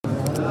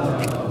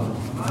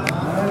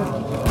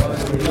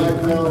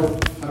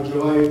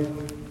الجوائد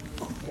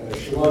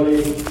الشمالي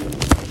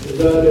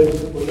إدارة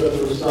قدرة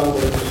الإسلام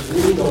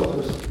والمسلمين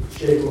Dr.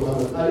 Sheikh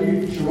Muhammad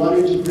Ali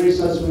Shumari to grace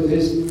us with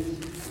his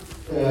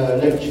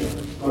lecture.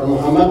 For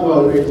Muhammad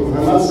wa alayhi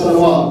Muhammad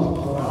salawat.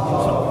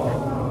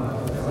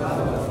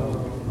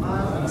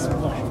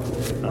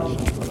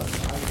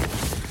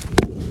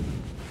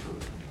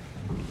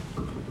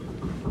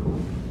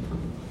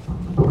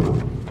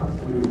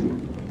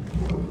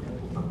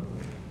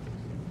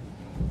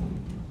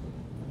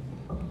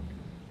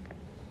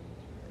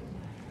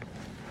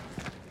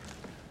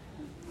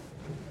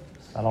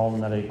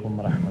 السلام عليكم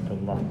ورحمة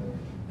الله.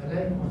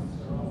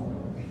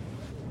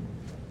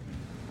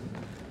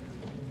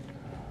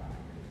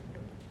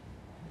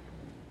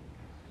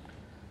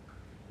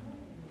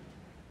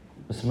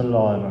 بسم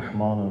الله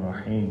الرحمن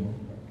الرحيم.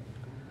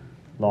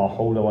 لا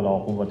حول ولا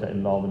قوة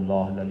إلا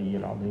بالله العلي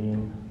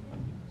العظيم.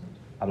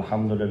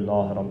 الحمد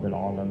لله رب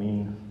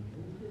العالمين.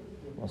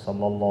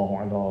 وصلى الله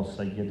على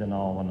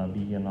سيدنا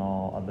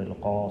ونبينا أبي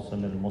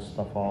القاسم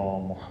المصطفى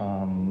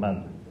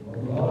محمد.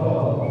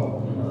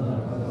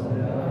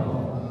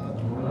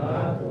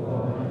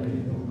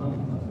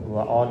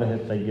 وآله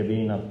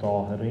الطيبين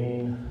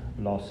الطاهرين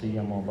لا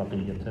سيما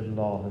بقية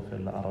الله في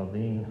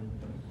الأرضين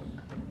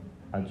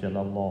عجل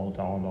الله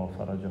تعالى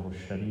فرجه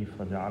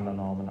الشريف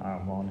وجعلنا من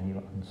أعوانه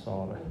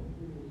وأنصاره.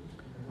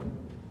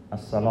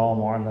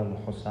 السلام على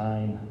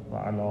الحسين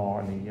وعلى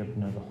علي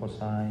بن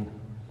الحسين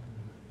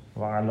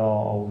وعلى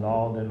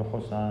أولاد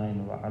الحسين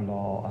وعلى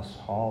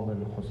أصحاب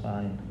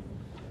الحسين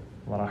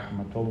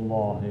ورحمة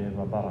الله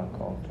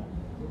وبركاته.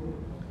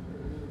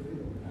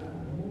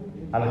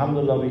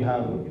 Alhamdulillah, we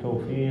have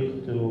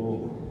tawfiq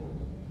to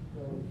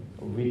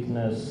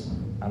witness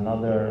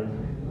another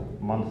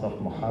month of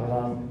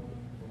Muharram,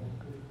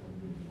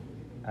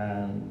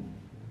 and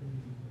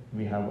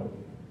we have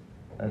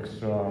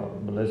extra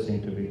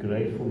blessing to be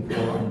grateful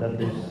for, and that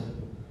is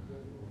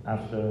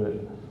after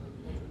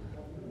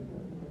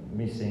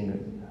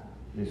missing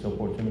this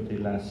opportunity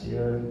last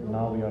year,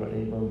 now we are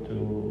able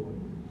to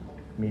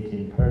meet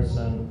in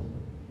person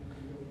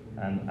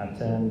and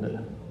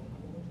attend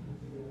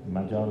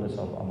Majalis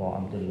of Abu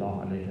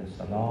Abdullah alayhi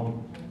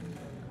salam.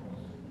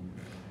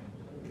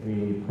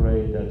 We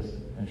pray that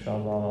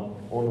inshallah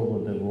all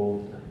over the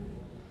world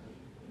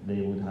they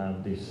would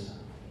have this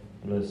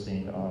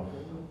blessing of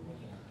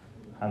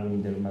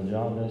having their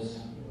majalis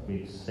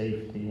with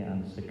safety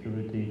and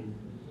security.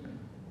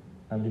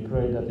 And we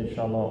pray that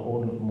inshallah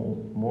all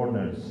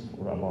mourners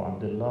for Abu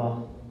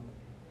Abdullah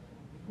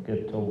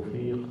get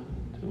tawfiq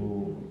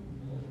to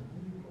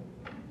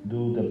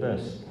do the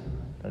best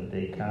that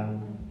they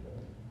can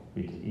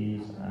with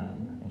ease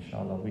and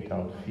inshallah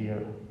without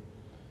fear,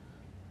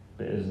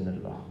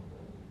 bi'iznillah.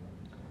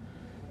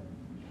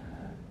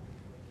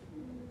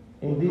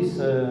 In this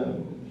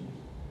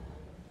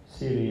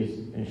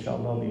series,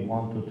 inshallah, we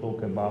want to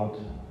talk about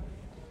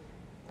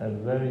a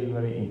very,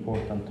 very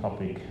important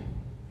topic,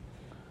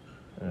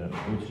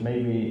 which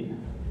may be,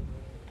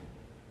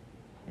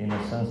 in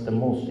a sense, the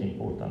most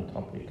important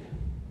topic,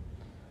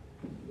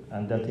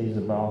 and that is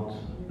about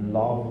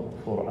love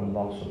for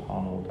Allah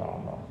subhanahu wa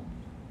ta'ala.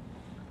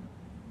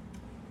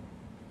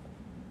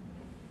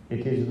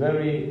 It is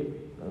very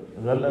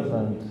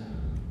relevant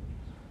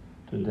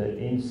to the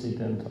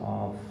incident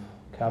of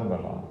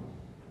Karbala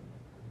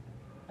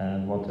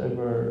and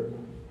whatever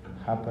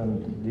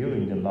happened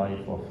during the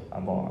life of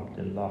Abu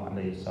Abdullah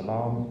alayhi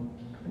salam,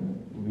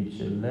 which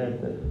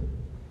led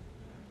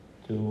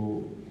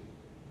to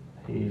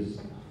his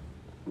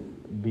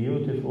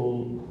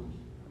beautiful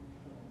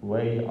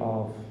way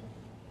of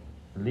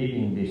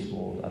leaving this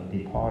world and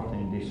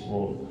departing this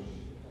world,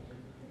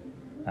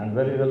 and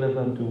very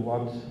relevant to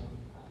what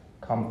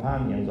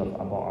companions of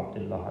Abu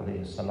Abdullah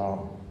alayhi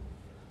salam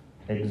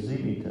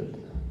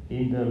exhibited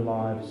in their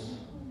lives,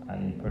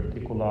 and in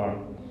particular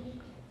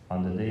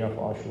on the day of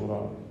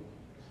Ashura,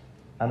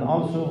 and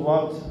also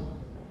what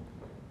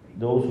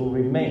those who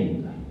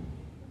remained,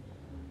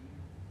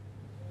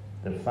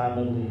 the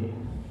family,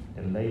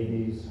 the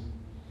ladies,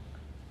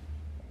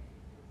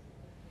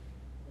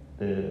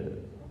 the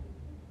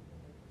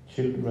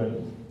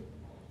children,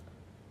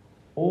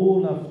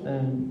 all of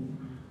them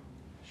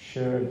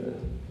shared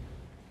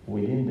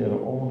within their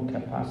own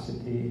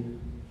capacity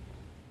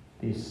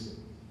this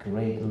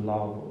great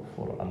love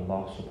for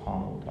Allah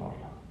subhanahu wa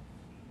ta'ala.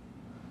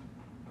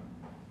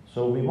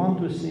 So we want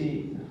to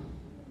see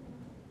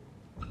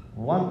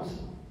what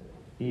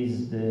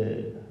is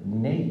the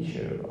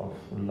nature of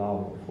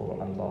love for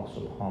Allah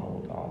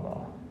subhanahu wa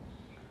ta'ala.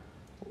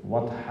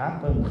 What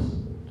happens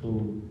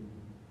to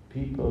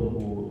people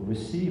who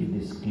receive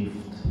this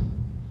gift?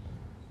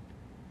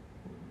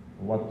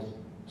 What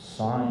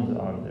signs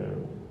are there?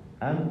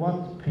 And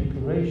what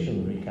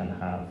preparation we can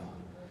have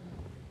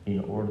in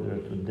order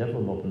to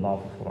develop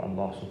love for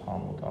Allah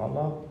subhanahu wa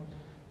ta'ala,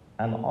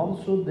 and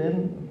also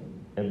then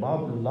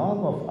about the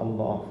love of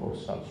Allah for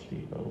such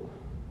people,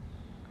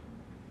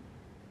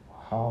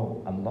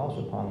 how Allah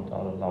subhanahu wa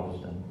ta'ala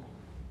loves them.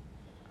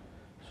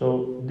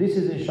 So this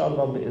is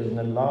inshallah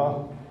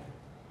bi'iznillah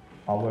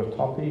our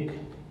topic,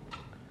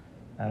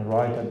 And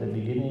right at the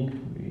beginning,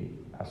 we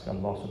ask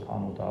Allah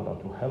subhanahu wa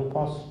ta'ala to help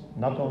us,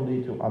 not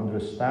only to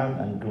understand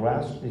and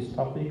grasp this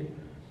topic,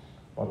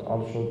 but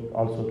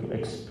also to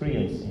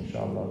experience,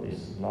 inshallah,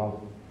 this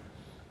love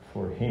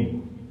for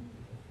Him.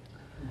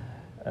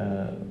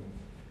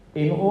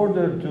 In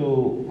order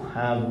to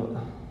have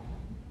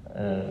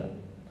a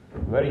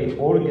very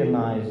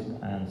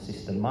organized and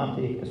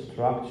systematic,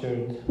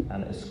 structured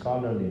and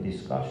scholarly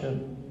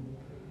discussion,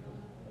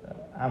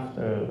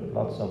 after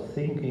lots of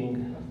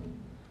thinking,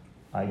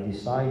 I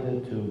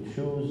decided to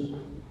choose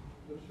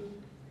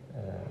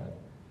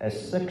a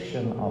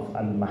section of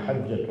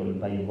Al-Mahajjatul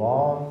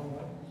Bayda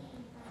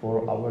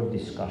for our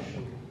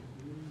discussion,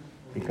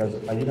 because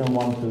I didn't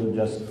want to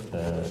just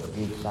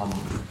give some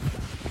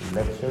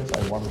lectures.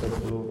 I wanted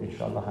to,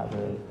 inshallah, have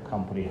a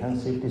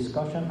comprehensive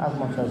discussion as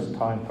much as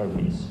time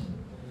permits.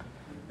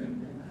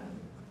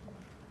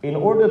 In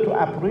order to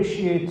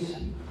appreciate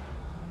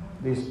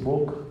this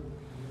book,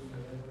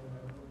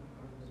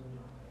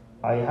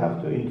 I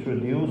have to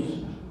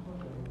introduce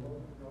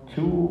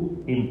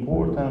two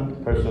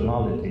important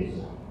personalities.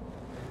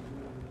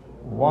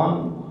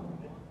 One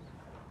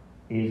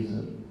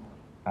is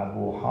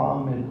Abu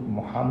Hamid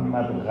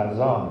Muhammad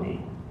Ghazali.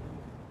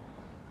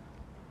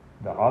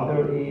 The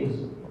other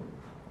is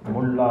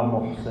Mullah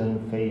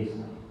Muhsin Faiz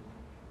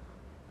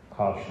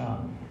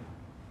Kashani,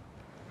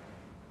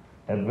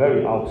 a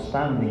very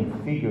outstanding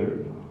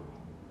figure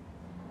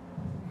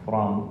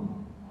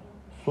from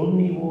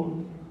Sunni world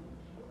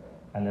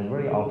and a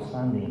very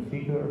outstanding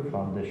figure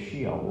from the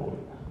Shia world.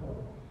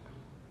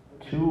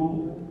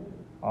 Two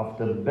of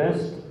the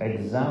best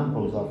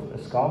examples of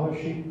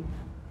scholarship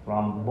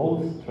from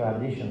both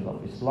traditions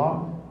of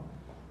Islam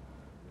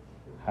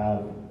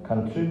have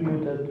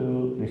contributed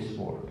to this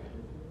work.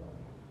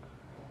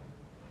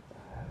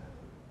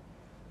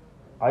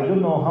 I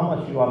don't know how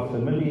much you are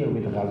familiar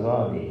with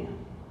Ghazali.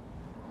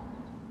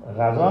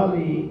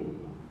 Ghazali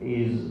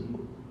is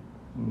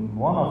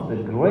one of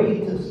the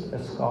greatest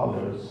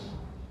scholars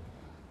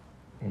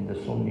in the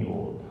Sunni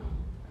world.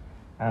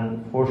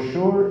 And for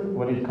sure,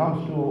 when it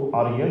comes to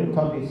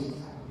Orientalists,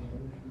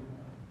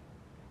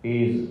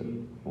 is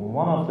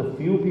one of the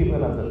few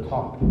people at the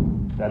top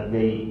that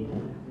they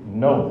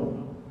know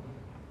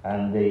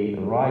and they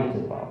write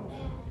about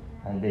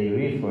and they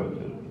refer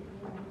to.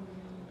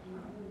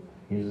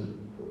 He's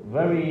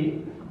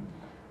very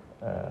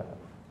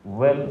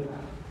well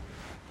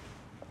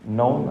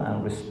known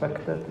and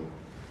respected.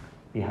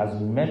 He has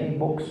many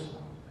books,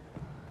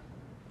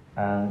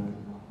 and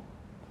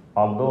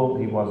although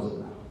he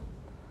was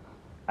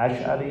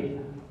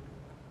Ash'ari,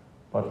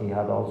 but he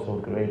had also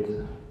great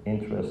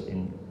interest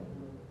in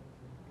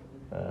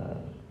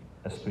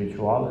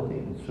spirituality,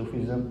 in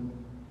Sufism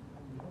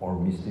or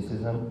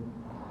mysticism.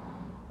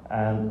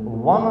 And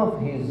one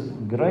of his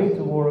great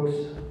works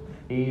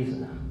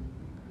is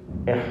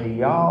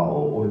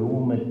Ihya'u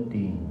Ulum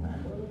ad-Din,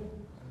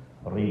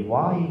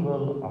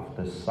 revival of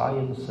the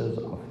sciences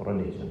of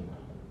religion.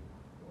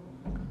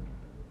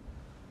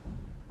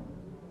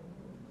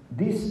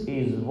 This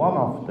is one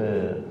of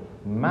the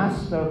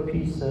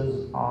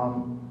masterpieces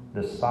on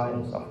the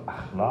science of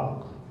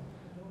akhlaq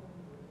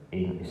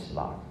in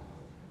Islam.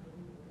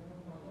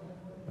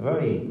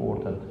 Very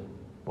important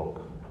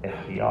book,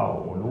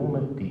 Ihya'u Ulum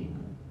ad-Din.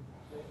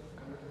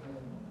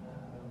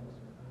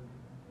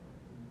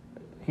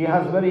 He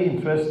has very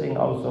interesting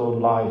also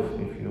life.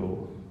 If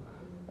you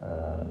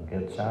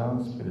get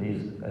chance,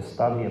 please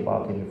study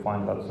about him. You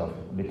find lots of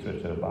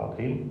literature about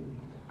him.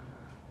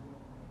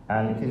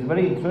 And it is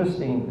very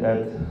interesting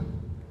that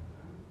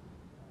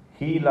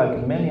he,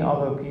 like many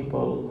other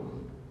people,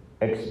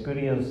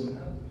 experienced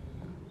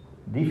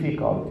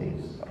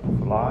difficulties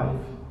of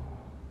life,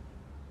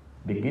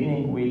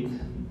 beginning with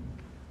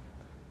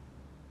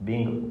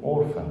being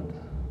orphaned.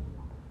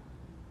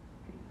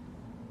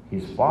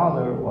 His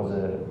father was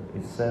a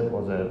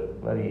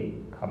very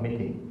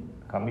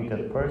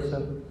committed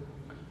person.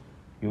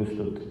 He used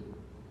to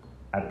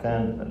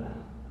attend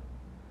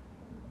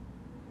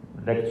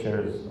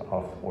lectures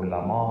of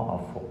ulama,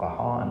 of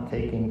fuqaha, and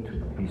taking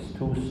his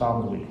two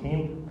sons with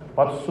him,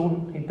 but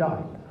soon he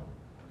died.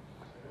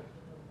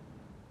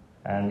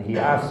 And he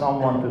asked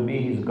someone to be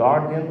his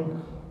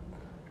guardian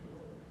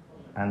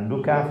and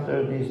look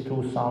after these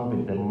two sons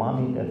with the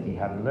money that he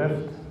had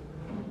left.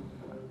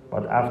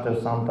 But after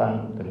some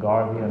time, the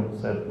guardian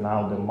said,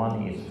 now the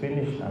money is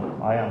finished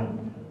and I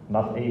am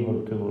not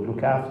able to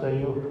look after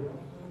you.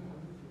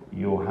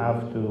 You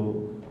have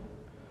to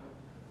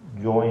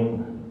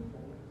join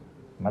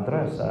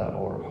madrasa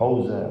or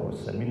hawza or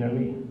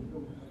seminary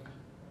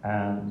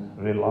and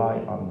rely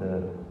on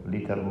the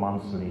little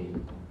monthly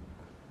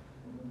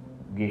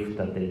gift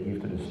that they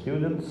give to the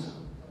students.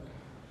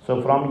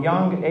 So from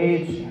young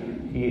age,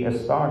 he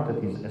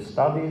started his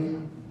studies.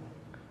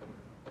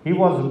 He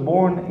was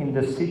born in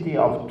the city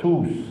of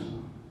Tus.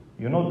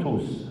 You know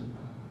Tus?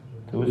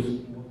 Tus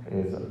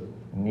is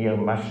near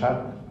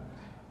Mashhad.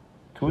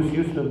 Tus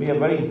used to be a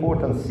very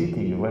important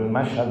city when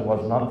Mashhad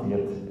was not yet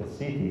a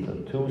city. So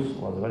Tus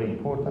was very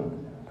important.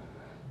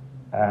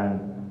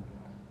 And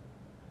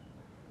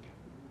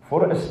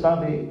For a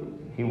study,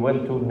 he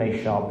went to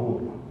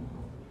Neyshabur.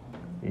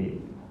 He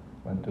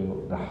went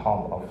to the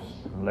hub of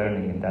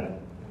learning in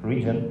that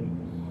region.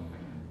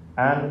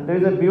 And there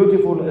is a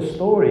beautiful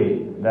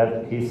story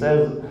that he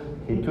says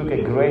he took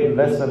a great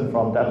lesson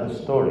from that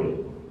story.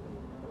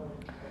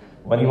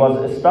 When he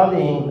was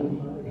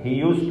studying, he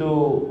used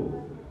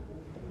to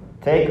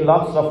take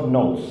lots of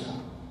notes.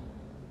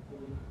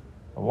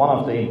 One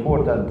of the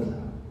important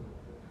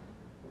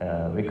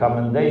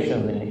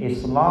recommendations in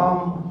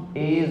Islam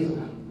is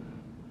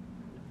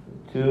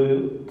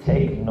to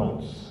take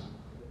notes.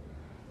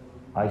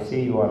 I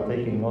see you are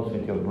taking notes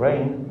with your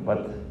brain,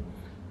 but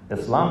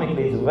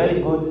Islamically it's very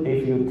good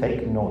if you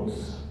take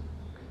notes.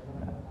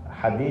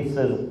 Hadith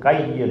says,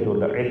 قَيِّدُ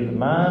الْعِلْمَ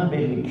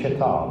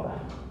بِالْكِتَابِ.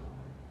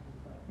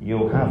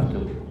 You have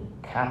to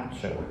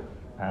capture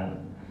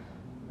and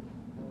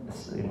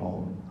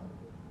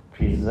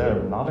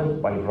preserve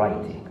knowledge by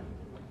writing.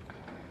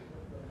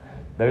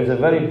 There is a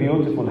very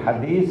beautiful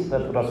hadith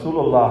that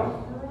Rasulullah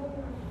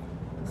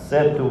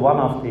said to one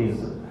of his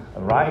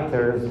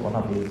writers, one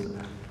of his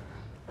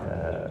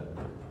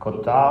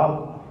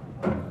Kutab,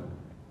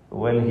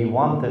 when he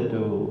wanted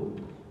to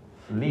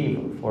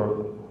leave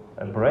for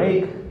a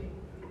break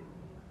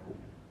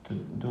to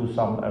do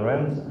some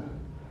errands,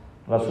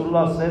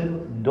 Rasulullah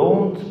said,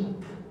 don't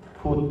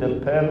put the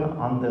pen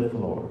on the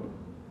floor.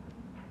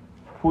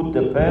 Put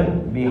the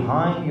pen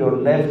behind your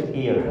left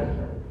ear.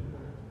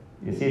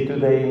 You see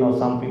today,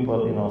 some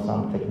people,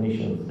 some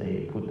technicians,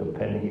 they put the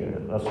pen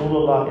here.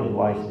 Rasulullah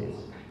advised this.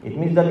 It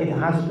means that it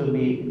has to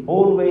be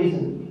always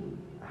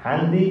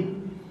handy,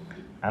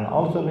 and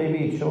also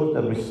maybe it shows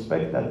the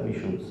respect that we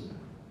should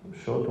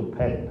show to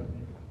pen.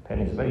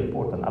 Pen is very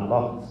important.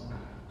 Allah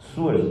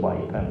swears by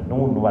pen.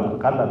 Nun wal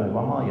qalam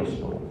wa ma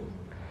yasturun.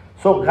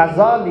 So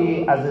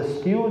Ghazali, as a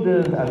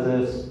student, as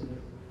a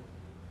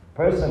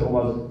person who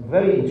was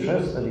very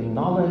interested in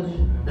knowledge,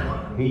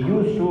 he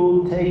used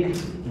to take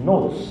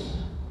notes.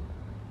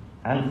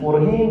 And for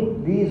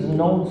him, these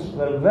notes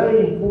were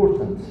very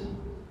important.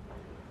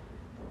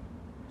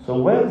 So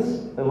when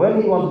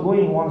he was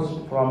going once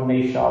from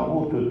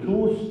Neyshabur to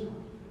Tus,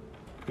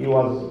 he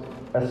was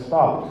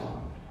stopped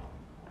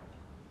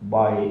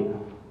by,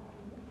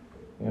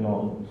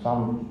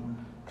 some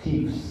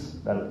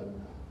thieves that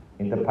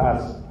in the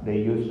past they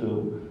used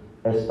to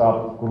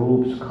stop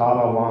groups,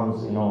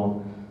 caravans,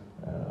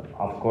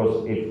 of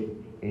course, if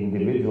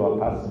individual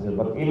passengers,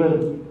 but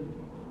even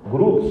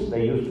groups,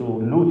 they used to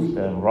loot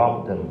them,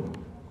 rob them.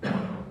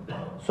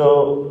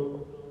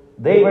 So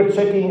they were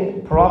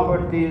checking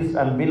properties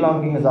and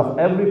belongings of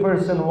every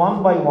person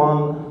one by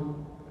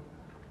one.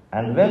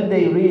 And when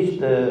they reached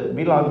the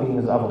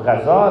belongings of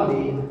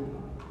Ghazali,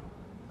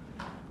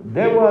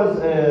 there was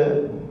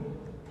a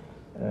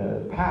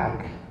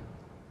pack.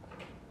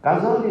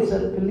 Ghazali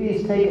said,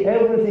 please take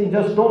everything,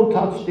 just don't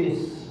touch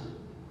this.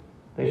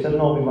 They said,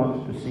 no, we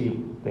want to see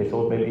you. They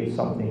thought maybe it's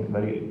something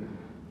very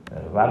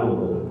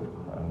valuable,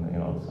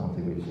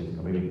 something which is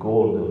really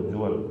gold or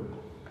jewel.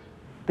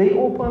 They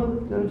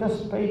opened, they're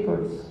just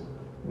papers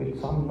with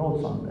some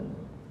notes on them.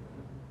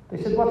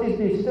 They said, what is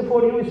this? He said,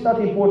 for you it's not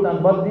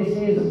important, but this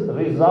is the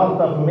result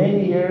of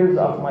many years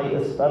of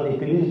my study.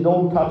 Please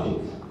don't touch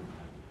it.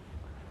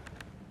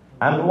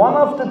 And one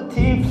of the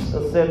thieves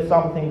said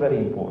something very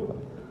important.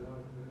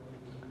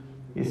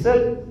 He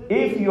said,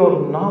 if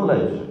your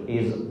knowledge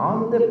is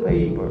on the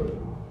paper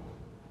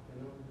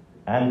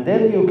and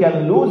then you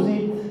can lose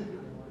it,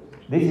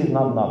 this is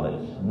not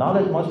knowledge.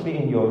 Knowledge must be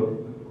in your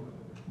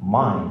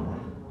mind,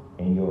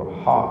 in your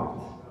heart.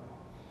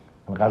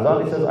 And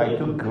Ghazali says, I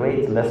took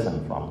great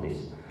lesson from this.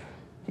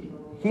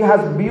 He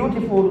has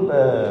beautiful,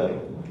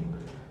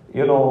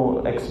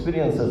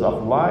 experiences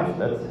of life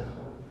that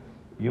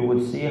you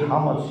would see how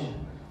much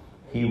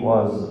he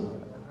was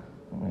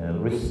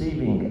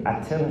receiving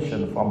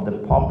attention from the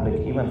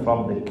public, even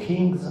from the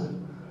kings,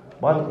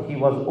 but he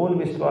was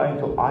always trying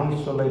to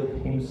isolate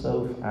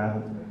himself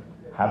and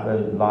have a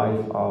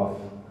life of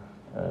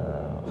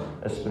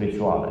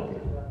spirituality.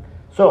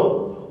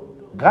 So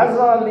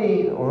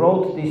Ghazali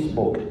wrote this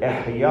book,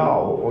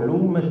 Ihya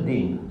Ulum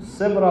al-Din,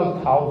 several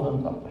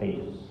thousands of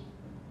pages.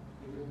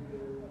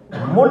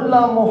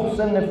 Mullah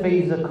Muhsin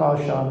Faiz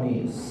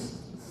Kashani,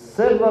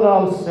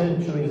 several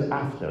centuries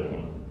after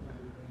him.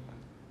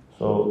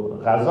 So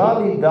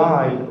Ghazali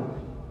died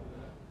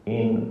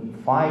in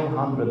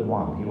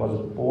 501. He was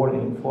born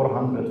in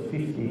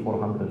 450,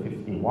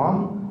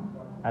 451,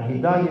 and he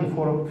died in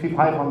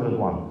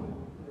 501.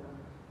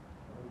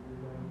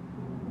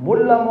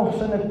 Mullah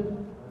Muhsin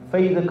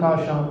Faiz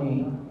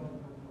Kashani,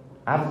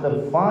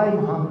 after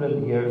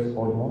 500 years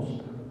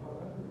almost,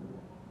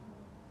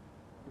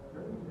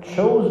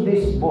 chose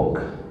this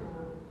book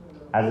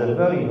as a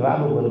very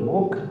valuable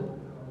book,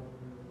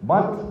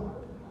 but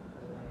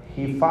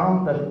he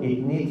found that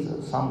it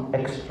needs some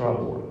extra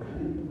work.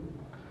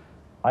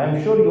 I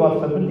am sure you are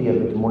familiar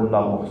with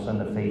Mullah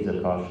Muhsin Faiz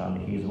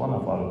Kashani. He is one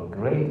of our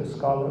great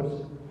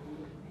scholars.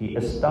 He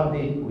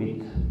studied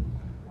with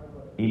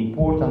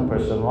important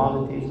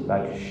personalities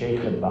like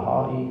Sheikh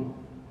al-Bahai,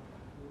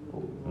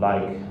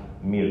 like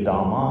Mir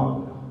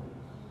Damad,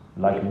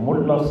 like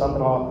Mullah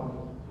Sadra.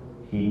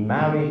 He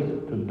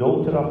married the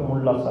daughter of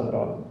Mullah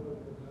Sadra,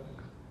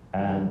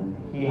 and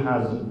he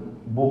has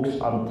books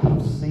on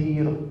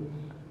tafsir,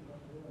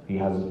 he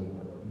has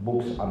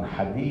books on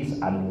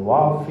hadith.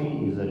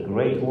 Al-Wafi is a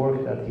great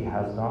work that he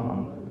has done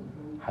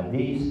on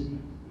hadith.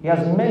 He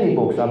has many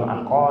books on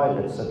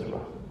aqaid, etc.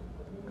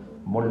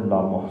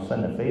 Mullah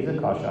Muhsin Faiz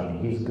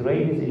Kashani. His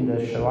grave is in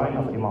the shrine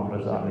of Imam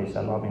Raza alayhi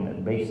salam in the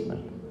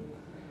basement.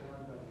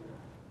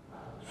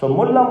 So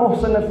Mullah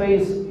Muhsin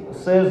Faiz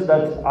says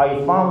that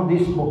I found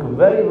this book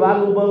very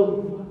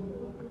valuable,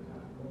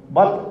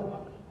 but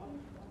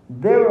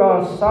there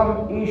are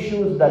some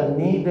issues that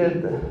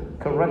needed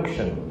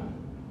correction.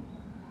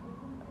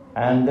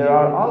 And there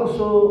are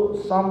also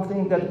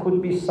something that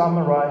could be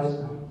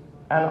summarized.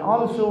 And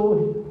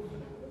also,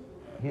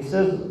 he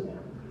says,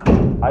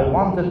 I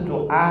wanted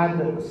to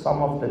add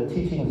some of the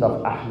teachings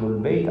of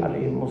Ahlul Bayt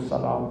alayhimus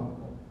salam.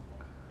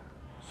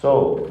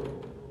 So,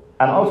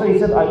 and also he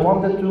said, I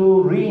wanted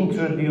to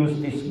reintroduce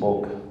this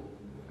book.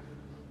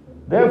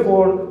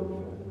 Therefore,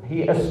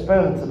 he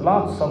spent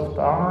lots of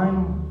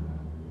time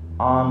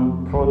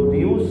on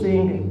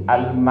producing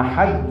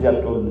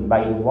Al-Mahajjatul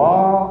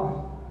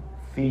Bayda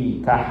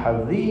fi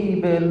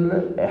Tahdhib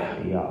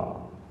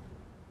al-Ihya.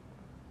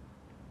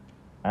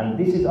 And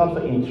this is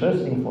also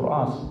interesting for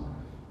us,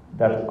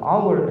 that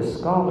our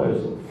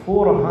scholars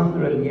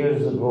 400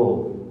 years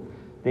ago,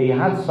 they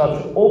had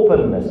such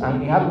openness,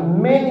 and we have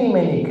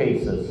many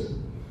cases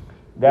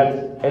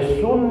that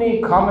a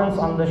Sunni comments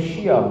on the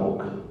Shia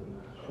book.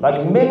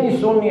 Like many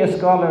Sunni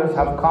scholars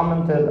have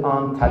commented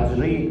on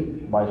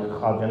Tajreed by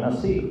Khaja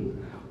Nasir,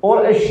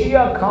 or a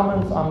Shia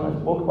comments on a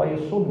book by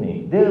a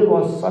Sunni. There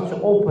was such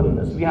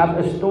openness. We have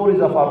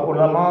stories of our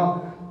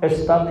ulama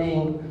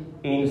studying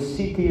in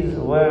cities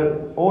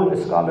where all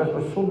the scholars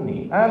were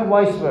Sunni, and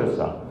vice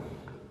versa.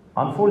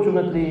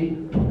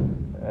 Unfortunately,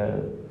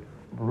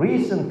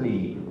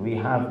 recently we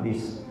have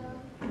this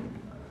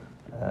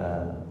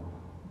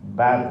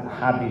bad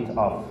habit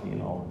of,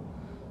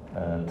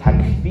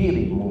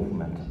 takfiri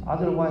movement.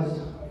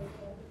 Otherwise,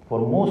 for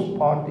most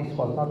part, this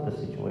was not the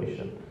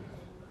situation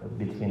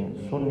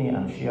between Sunni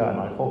and Shia, and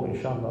I hope,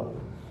 inshallah,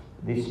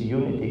 this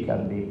unity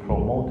can be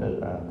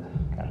promoted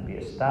and can be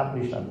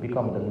established and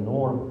become the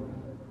norm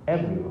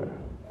everywhere.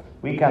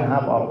 We can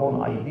have our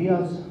own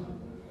ideas,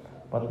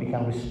 but we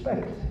can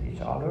respect each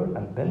other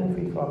and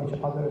benefit from each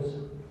other's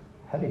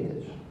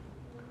heritage.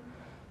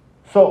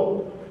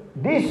 So,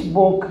 this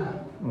book,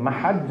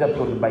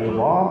 Mahajjatul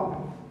Bayda,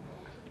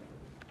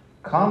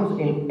 comes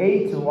in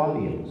 8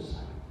 volumes.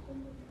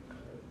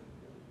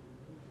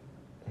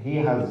 He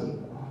has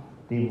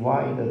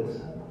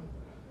divided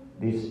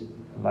this,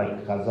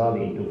 like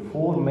Ghazali, into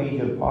 4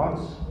 major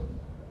parts.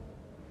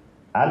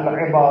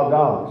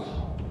 Al-Ibadat,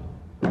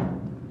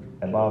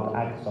 about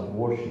acts of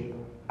worship.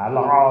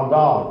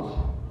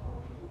 Al-Adat,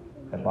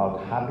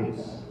 about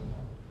habits.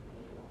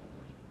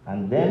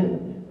 And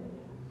then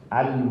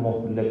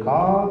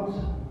Al-Muhlikat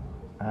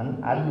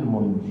and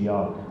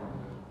Al-Munjiyat,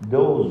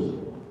 those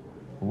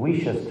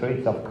vicious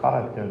traits of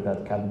character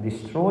that can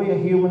destroy a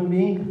human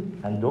being,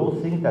 and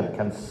those things that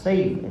can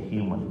save a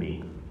human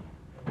being.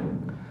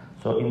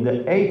 So in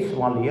the 8th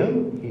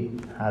volume,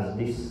 it has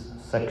this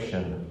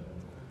section,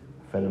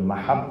 في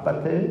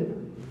المحبة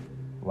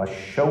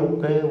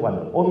والشوق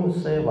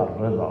والأنس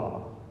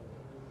والرضا.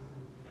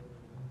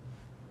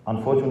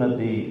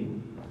 Unfortunately,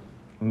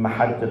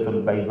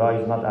 Mahajjatul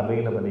Bayda is not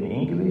available in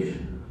English,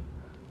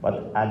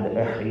 but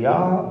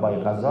Al-Ihya by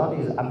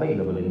Ghazali is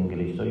available in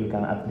English, so you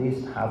can at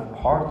least have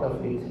part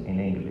of it in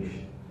English.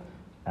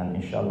 And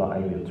inshallah, I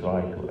will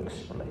try to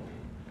explain.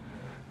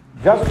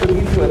 Just to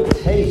give you a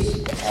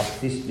taste of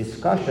this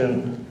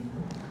discussion,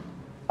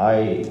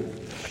 I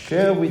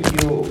share with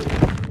you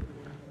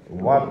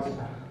what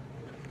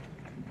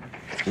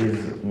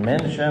is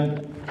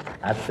mentioned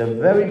at the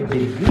very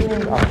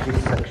beginning of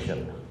this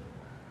section.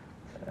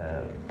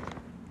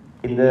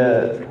 In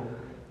the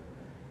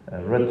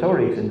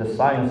rhetorics, in the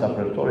science of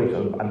rhetorics,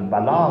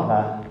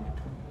 al-balagha,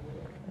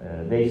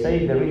 they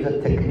say there is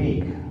a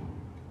technique.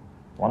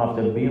 One of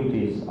the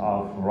beauties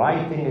of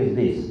writing is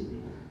this,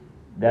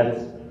 that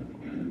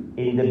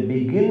in the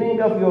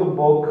beginning of your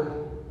book,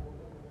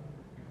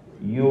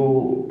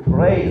 you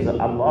praise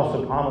Allah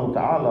subhanahu wa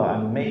ta'ala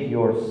and make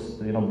your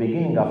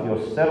beginning of your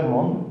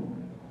sermon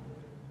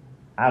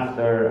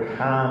after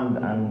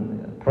hamd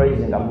and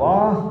praising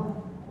Allah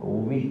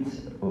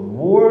with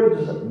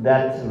words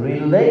that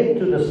relate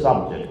to the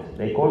subject.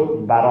 They call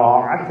it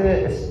bara'at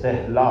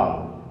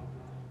istihlal.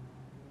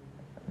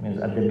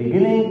 Means at the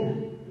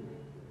beginning,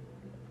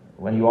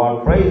 when you are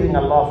praising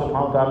Allah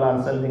subhanahu wa ta'ala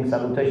and sending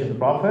salutation to the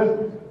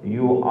Prophet,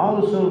 you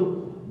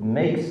also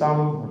make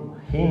some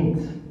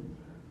hint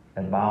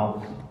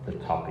about the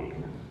topic.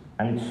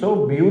 And it's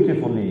so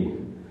beautifully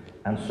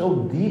and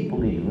so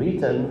deeply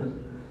written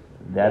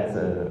that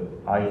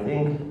I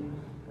think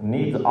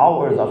needs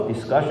hours of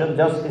discussion,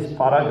 just this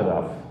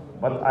paragraph.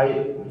 But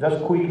I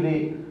just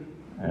quickly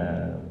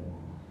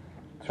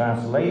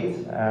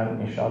translate,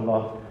 and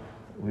inshallah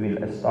we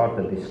will start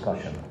the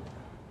discussion.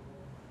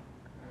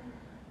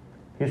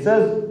 He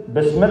says,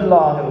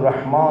 Bismillah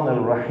ar-Rahman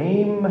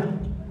ar-Rahim.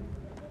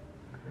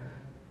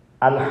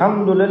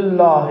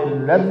 Alhamdulillah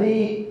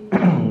alladhi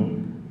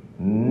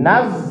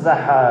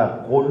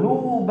nazzaha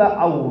qulub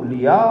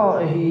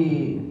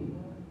awliyaihi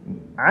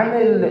عن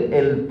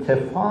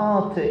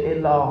الالتفات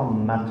إلى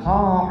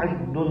متاع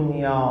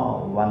الدنيا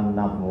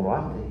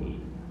ونظرته.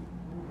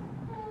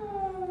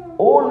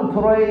 All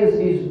praise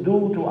is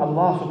due to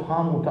Allah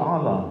subhanahu wa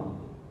ta'ala,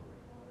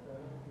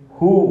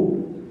 who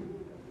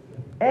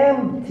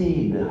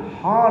emptied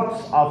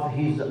hearts of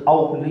His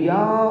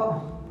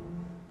awliya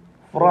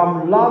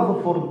from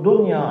love for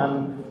dunya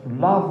and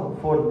love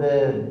for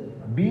the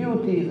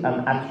beauties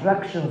and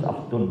attractions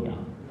of dunya.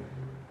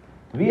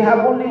 We have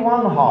only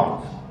one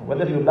heart,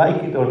 whether you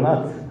like it or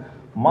not.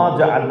 ما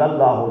جعل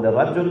الله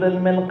لرجل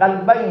من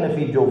قلبين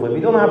في جوفه. We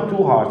don't have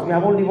two hearts, we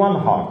have only one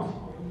heart.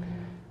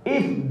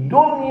 If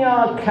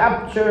dunya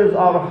captures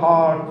our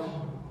heart,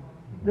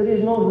 there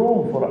is no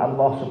room for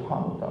Allah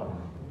subhanahu wa ta'ala.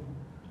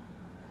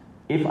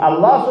 If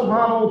Allah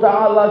subhanahu wa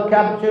ta'ala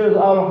captures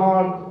our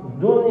heart,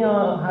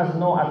 dunya has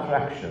no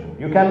attraction.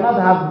 You cannot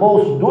have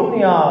both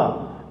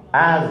dunya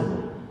as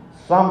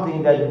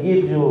something that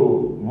gives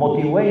you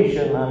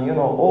motivation and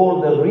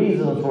all the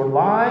reasons for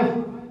life,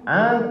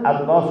 and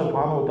Allah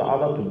subhanahu wa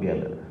ta'ala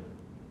together.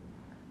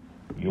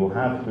 You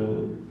have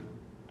to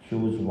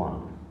choose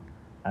one.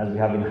 As we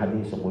have in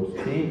Hadith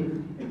Qudsi,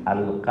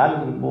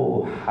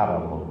 Al-Qalbu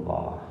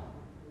Haramullah,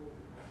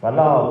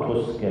 Fala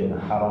Tuskin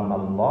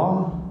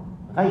Haramallah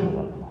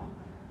Ghayrallah.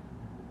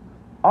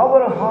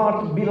 Our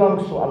heart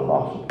belongs to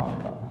Allah subhanahu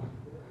wa ta'ala.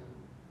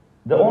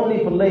 The only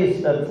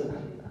place that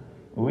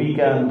we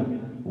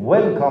can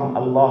welcome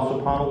Allah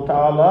subhanahu wa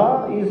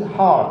ta'ala is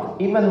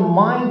heart. Even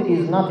mind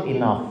is not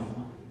enough.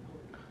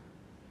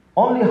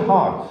 Only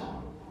heart.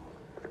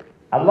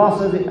 Allah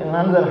says in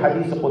another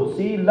Hadith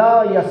Qudsi,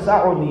 لا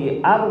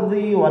يسعني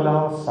أرضي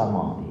ولا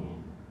سمائي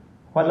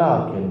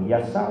ولكن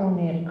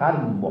يسعني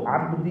قلب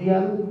عبدي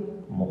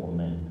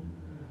المؤمن.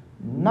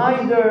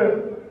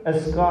 Neither a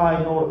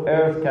sky nor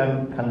earth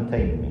can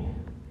contain me.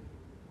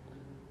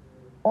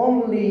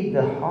 Only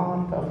the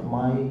heart of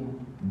my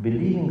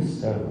believing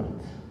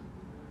servant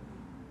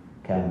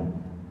can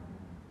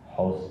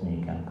host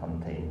me, can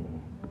contain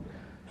me.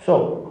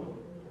 So,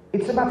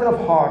 it's a matter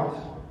of heart.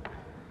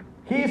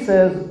 He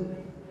says,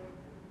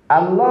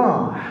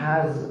 Allah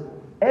has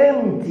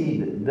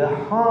emptied the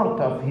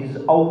heart of His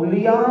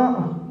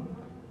awliya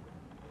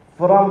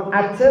from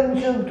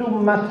attention to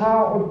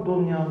mata'ud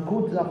dunya,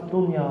 goods of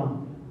dunya,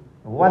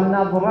 wa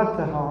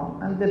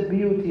nadrataha, and the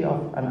beauty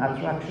of an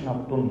attraction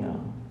of dunya.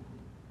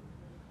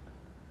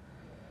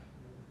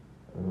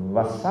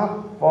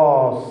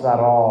 وَصَفَّى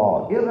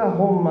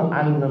سَرَائِرَهُمْ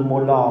عَنْ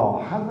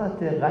مُلَاحَظَةِ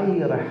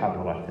غَيْرِ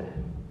حَضْرَتِهِ.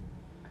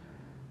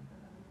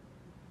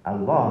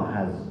 Allah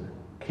has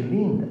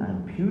cleaned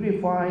and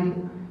purified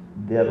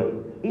their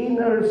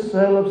inner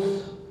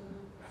selves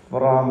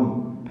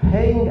from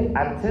paying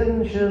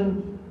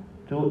attention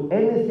to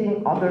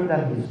anything other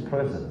than His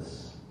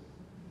presence.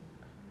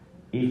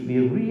 If we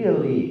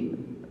really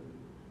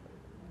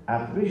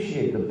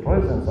appreciate the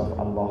presence of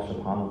Allah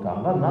subhanahu wa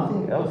ta'ala,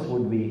 nothing else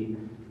would be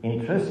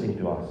interesting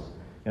to us.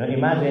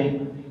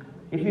 Imagine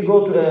if you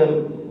go to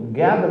a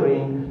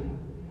gathering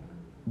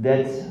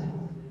that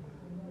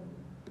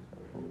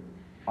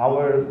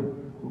our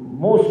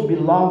most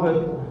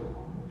beloved,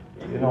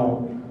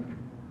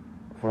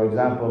 for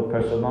example,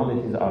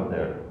 personalities are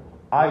there.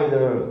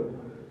 Either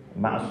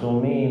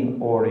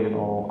Ma'sumin or,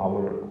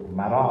 our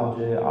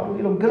Maraji,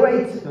 or,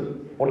 great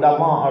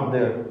ulama are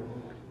there.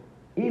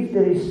 If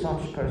there is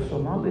such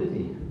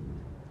personality,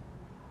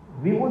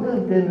 we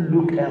wouldn't then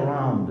look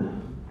around.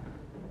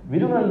 We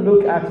do not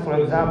look at, for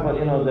example,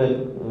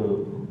 the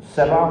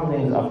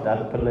surroundings of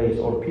that place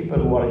or people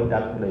who are in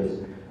that place.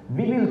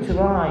 We will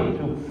try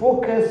to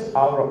focus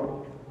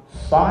our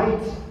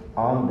sight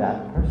on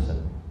that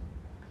person.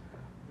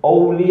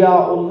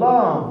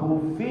 Awliyaullah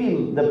who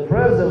feel the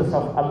presence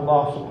of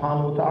Allah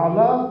subhanahu wa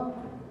ta'ala,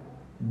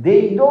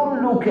 they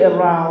don't look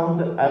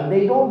around and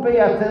they don't pay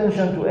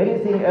attention to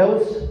anything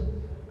else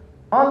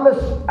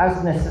unless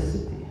as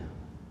necessity.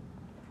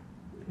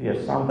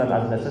 Yes, sometimes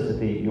as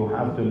necessity you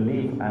have to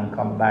leave and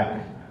come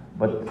back,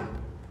 but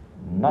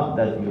not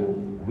that you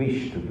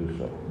wish to do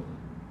so.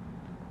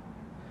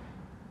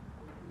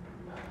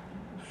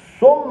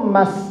 ثم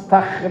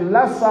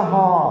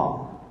استخلصها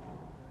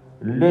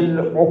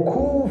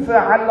للعكوف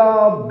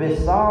على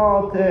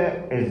بساط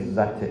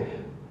عزته.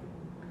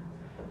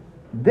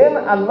 Then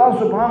Allah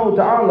subhanahu wa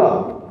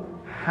ta'ala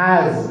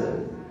has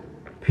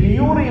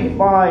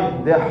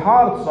purified the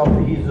hearts of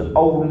His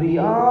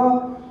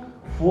awliya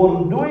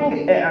for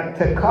doing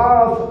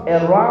i'tikaf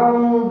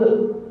around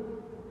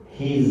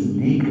His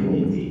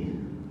dignity.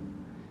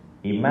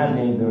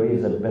 Imagine there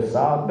is a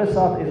besat.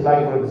 Besat is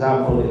like, for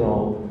example,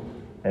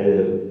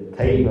 a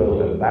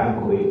table, a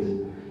banquet.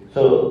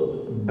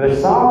 So,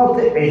 besat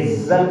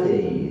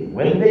izzati.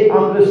 When they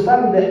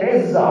understand the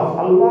izzah of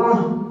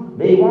Allah,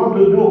 they want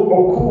to do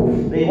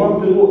ukuf, they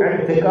want to do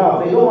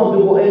i'tikaf, they don't want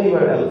to go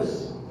anywhere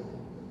else.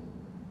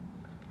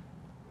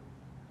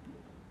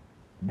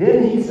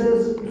 Then he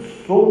says,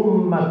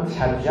 ثُمَّ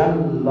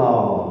تَجَلَّى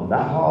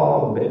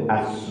لَهَا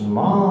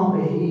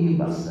بِأَسْمَائِهِ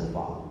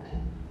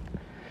وَصِفَاتِهِ.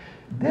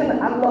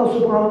 Then Allah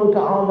subhanahu wa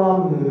ta'ala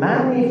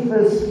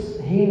manifests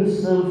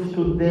himself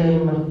to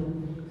them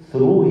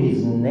through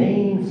his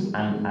names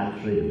and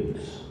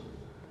attributes.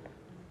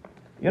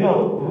 You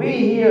know, we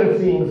hear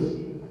things,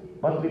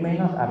 but we may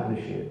not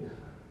appreciate.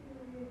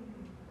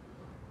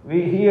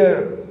 We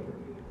hear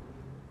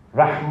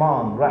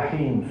Rahman,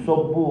 Rahim,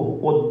 Subbuh,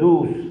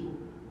 Quddus,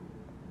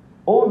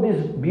 all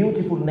these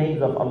beautiful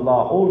names of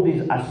Allah, all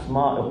these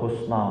Asma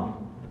al-Husna.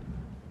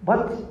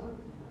 But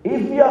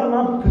if we are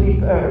not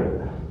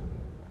prepared,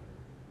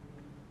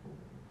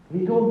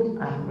 we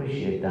don't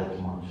appreciate that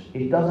much.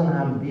 It doesn't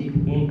have deep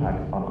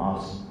impact on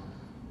us.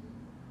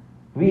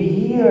 We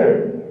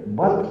hear,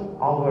 but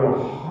our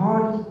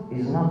heart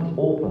is not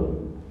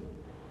open.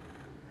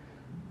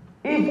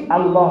 If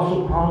Allah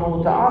subhanahu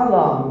wa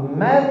ta'ala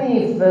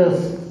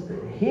manifests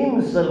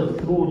himself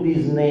through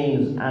these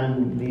names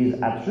and these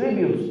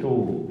attributes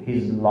to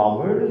his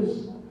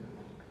lovers,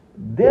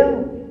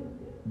 then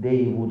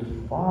they would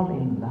fall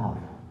in love.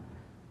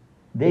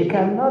 They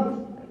cannot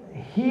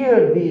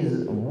hear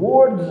these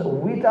words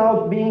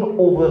without being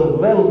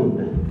overwhelmed.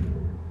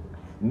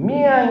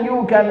 Me and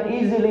you can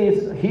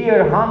easily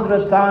hear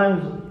 100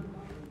 times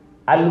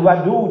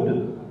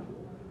Al-Wadud,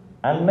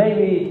 and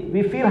maybe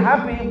we feel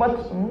happy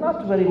but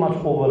not very much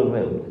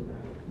overwhelmed.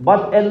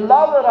 But a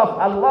lover of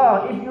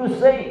Allah, if you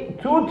say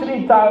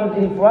 2-3 times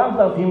in front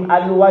of him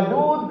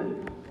Al-Wadud,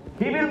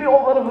 he will be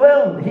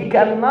overwhelmed. He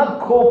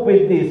cannot cope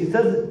with this. He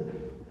says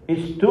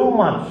it's too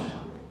much.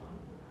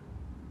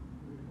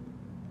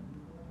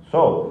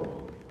 So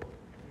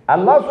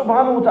Allah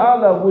subhanahu wa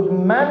ta'ala would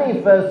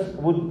manifest,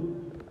 would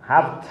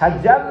have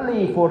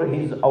tajalli for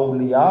his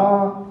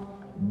awliya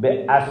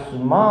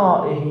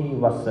bi-asma'ihi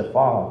wa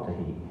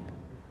sifatihi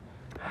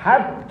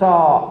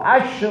hatta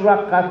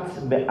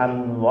ashraqat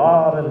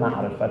bi-anwar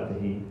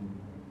ma'rifatihi,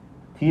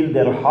 till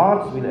their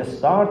hearts will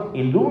start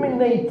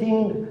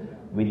illuminating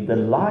with the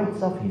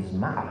lights of his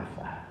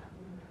ma'rifah.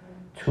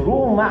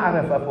 True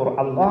ma'rifah for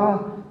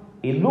Allah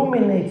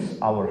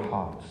illuminates our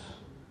hearts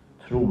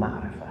through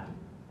ma'rifah.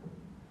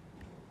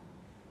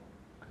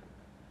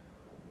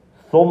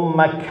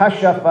 ثم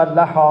كشف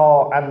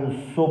لها عن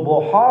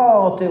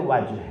سبحات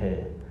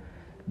وجهه.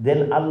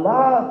 Then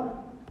Allah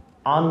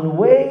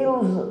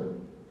unveils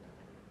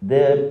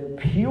the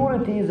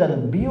purities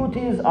and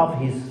beauties of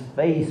his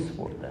face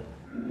for them.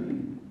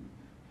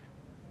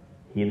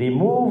 He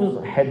removes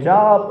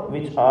hijab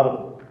which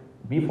are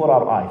before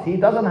our eyes. He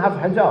doesn't have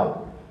hijab.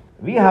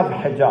 We have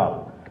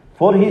hijab.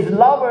 For his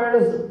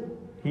lovers,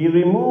 he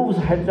removes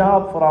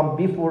hijab from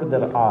before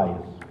their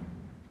eyes.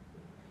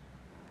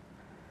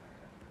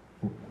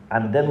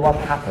 And then what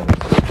happens?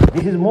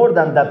 This is more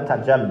than that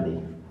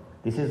tajalli.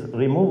 This is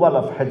removal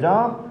of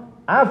hijab.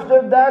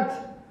 After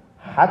that,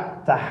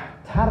 حتى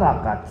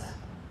احترقت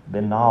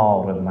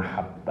بنار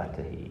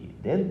محبته.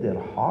 Then their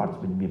hearts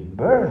will be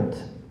burnt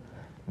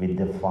with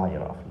the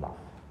fire of love.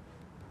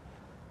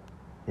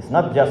 It's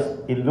not just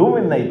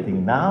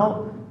illuminating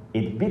now,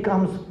 it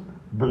becomes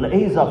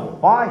blaze of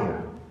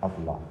fire of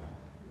love.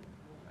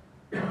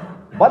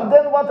 But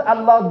then what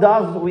Allah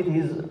does with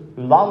his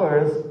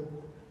lovers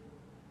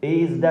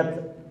is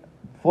that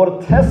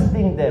for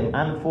testing them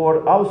and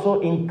for also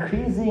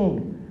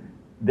increasing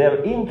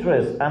their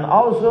interest and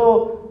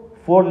also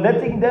for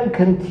letting them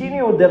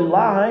continue their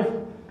life,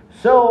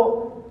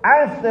 so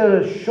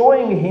after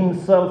showing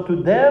himself to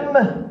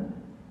them,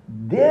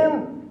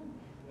 then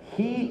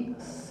he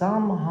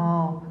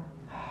somehow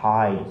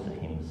hides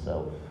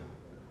himself.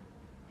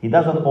 He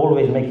doesn't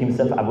always make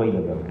himself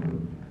available.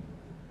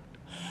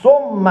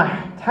 ثم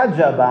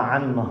احتجب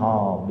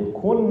عنها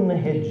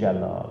بكنه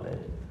جلاله.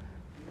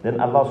 Then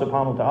Allah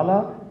subhanahu wa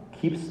ta'ala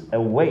keeps a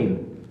veil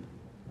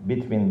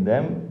between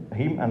them,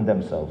 him and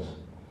themselves.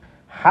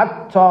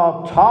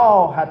 حتى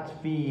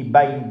طاحت في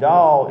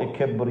بيداء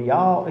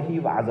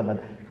كبريائه وعظمته.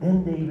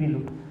 Then they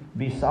will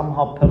be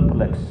somehow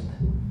perplexed.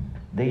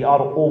 They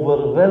are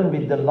overwhelmed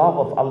with the love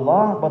of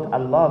Allah, but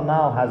Allah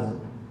now has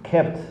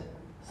kept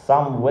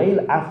some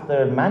veil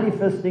after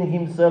manifesting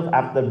himself,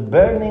 after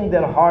burning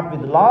their heart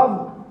with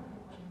love,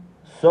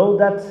 so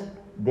that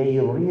they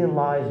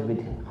realize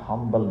with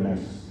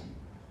humbleness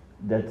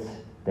that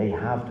they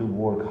have to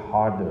work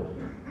harder.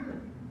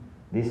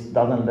 This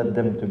doesn't let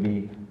them to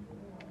be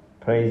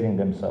praising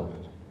themselves.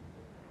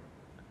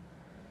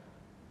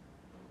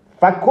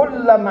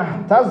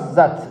 فَكُلَّمَا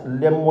اهْتَزَّتْ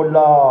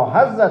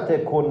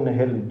لِمُلَاحَظَةِ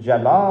كُنْهِ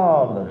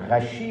الْجَلَالِ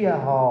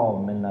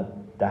غَشِيَهَا مِنَ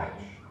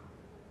الدَّهْشِ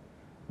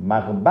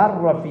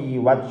مَغْبَرَّ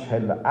فِي وَجْهِ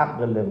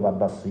الْعَقْلِ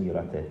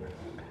وَبَصِيرَتِهِ.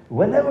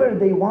 Whenever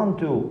they want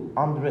to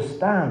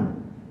understand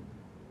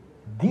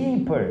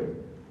deeper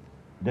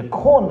the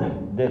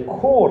kun, the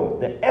core,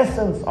 the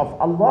essence of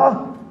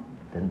Allah,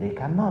 then they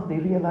cannot. They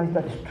realize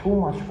that it's too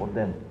much for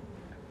them.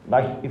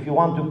 Like if you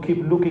want to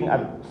keep looking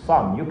at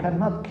sun, you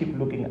cannot keep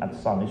looking at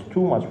sun. It's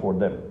too much for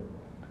them.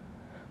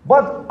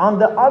 But on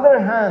the other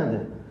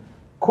hand,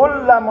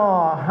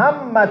 كلما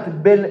همت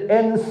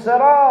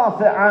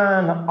بالانصراف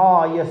عن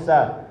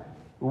آيسة.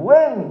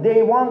 When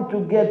they want to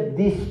get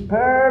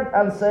despaired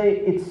and say,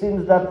 it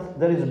seems that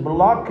there is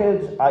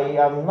blockage, I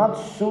am not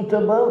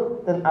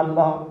suitable, then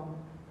Allah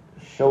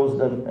shows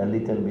them a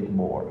little bit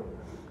more.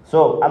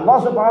 So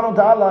Allah subhanahu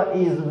wa ta'ala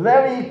is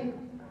very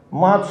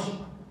much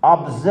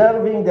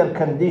observing their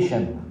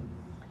condition.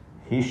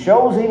 He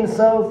shows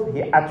himself,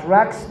 he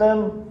attracts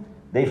them,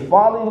 they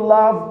fall in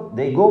love,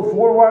 they go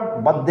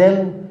forward, but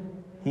then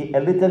he a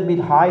little bit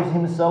hides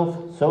himself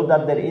so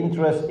that their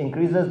interest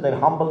increases, their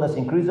humbleness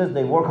increases,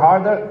 they work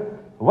harder.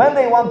 When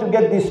they want to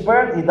get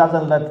despaired, he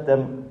doesn't let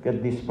them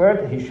get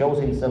despaired, he shows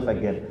himself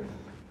again.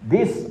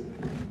 This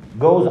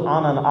goes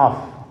on and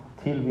off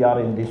till we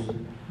are in this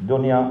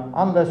dunya,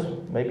 unless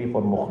maybe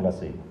for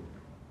mukhlasin.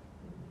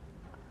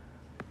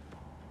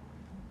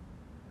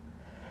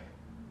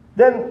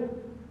 Then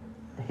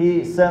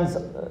he sends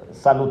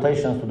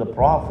salutations to the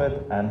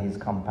Prophet and his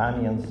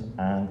companions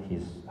and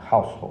his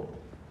household.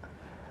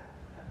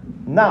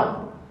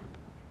 Now,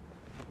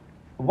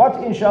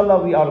 what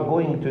inshallah we are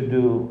going to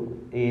do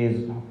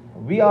is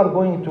we are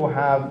going to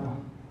have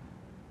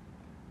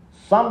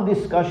some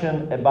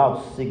discussion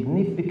about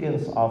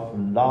significance of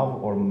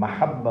love or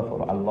mahabba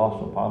for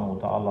Allah subhanahu wa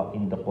ta'ala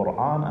in the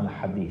Quran and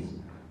Hadith.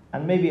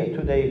 And maybe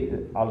today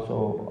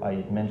also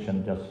I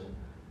mentioned just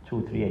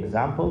 2-3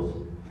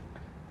 examples.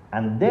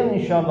 And then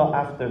inshallah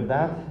after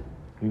that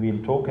we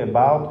will talk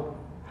about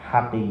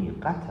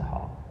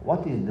haqiqataha.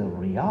 What is the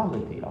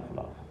reality of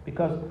love?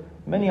 Because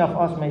many of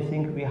us may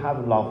think we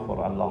have love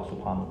for Allah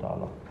subhanahu wa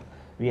ta'ala.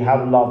 We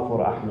have love for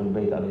Ahlul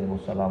Bayt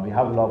alayhi salam. We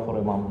have love for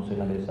Imam Hussein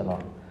alayhi salam.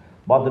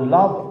 But the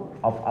love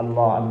of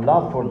Allah and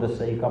love for the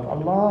sake of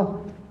Allah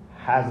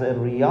has a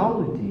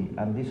reality.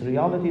 And this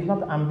reality is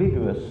not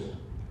ambiguous.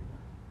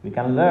 We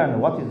can learn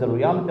what is the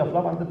reality of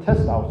love and to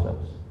test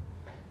ourselves.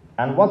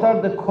 And what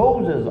are the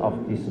causes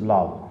of this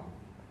love?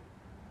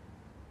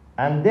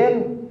 And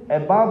then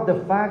about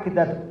the fact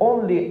that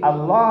only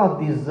Allah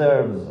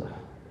deserves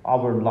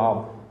our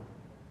love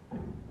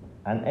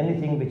and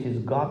anything which is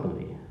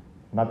godly,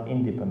 not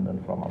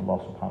independent from Allah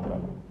subhanahu wa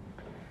ta'ala.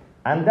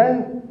 And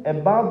then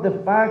about the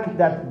fact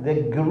that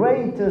the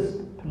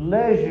greatest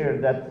pleasure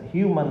that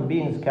human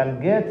beings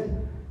can get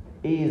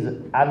is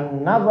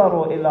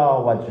an-nazaru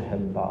ila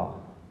wajhillah.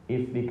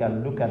 If we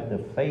can look at the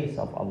face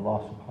of Allah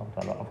subhanahu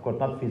wa ta'ala, of course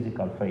not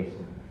physical face,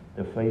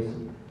 the face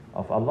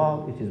of Allah,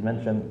 which is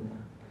mentioned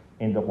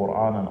in the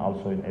Quran and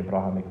also in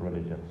Abrahamic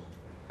religions.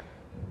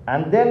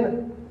 And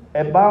then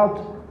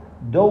about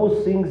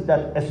those things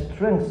that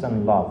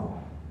strengthen love.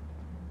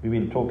 We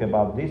will talk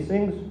about these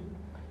things.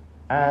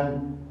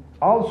 And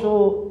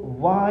also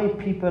why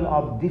people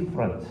are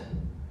different.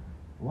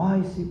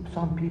 Why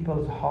some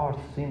people's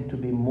hearts seem to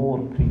be more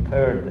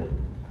prepared,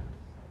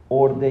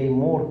 or they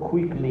more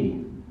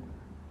quickly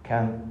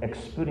can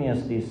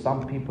experience this.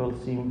 Some people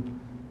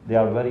seem they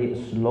are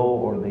very slow,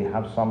 or they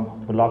have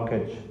some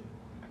blockage.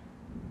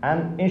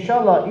 And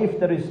inshallah, if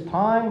there is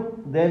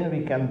time, then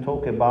we can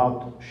talk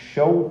about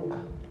shawq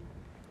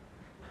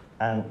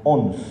and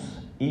uns,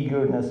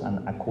 eagerness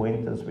and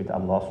acquaintance with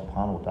Allah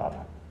subhanahu wa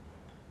ta'ala.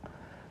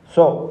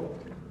 So,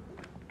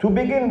 to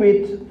begin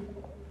with,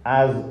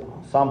 as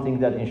something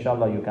that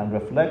inshallah you can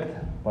reflect,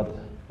 but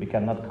we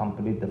cannot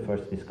complete the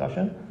first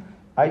discussion,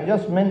 I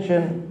just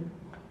mentioned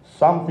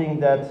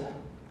something that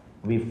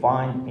we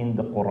find in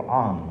the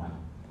Quran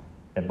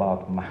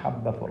about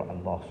mahabba for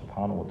Allah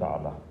subhanahu wa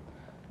ta'ala.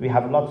 We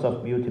have lots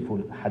of beautiful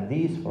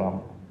hadiths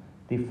from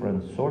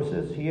different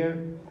sources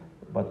here,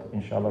 but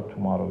inshallah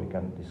tomorrow we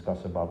can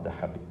discuss about the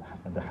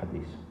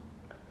hadith.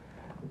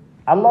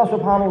 Allah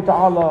subhanahu wa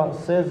ta'ala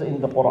says in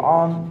the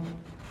Quran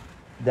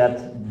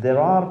that there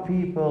are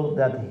people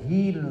that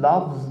He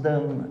loves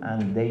them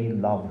and they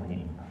love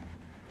Him.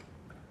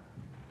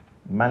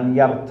 من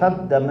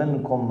يرتد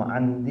منكم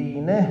عن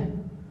دينه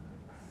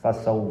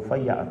فسوف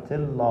يأتي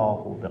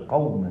الله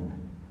بقوم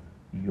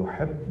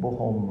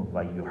يحبهم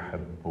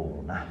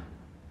ويحبونه.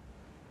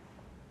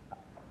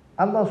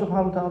 Allah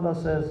subhanahu wa ta'ala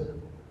says,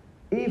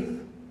 if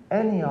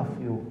any of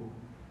you,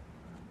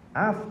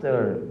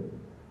 after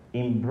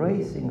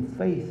embracing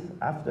faith,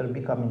 after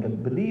becoming a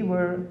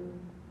believer,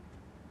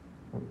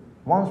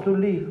 wants to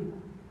leave,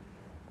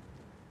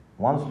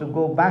 wants to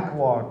go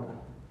backward,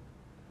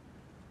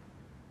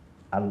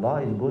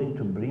 Allah is going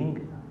to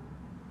bring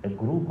a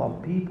group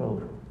of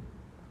people.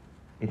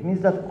 It means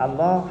that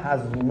Allah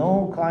has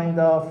no kind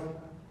of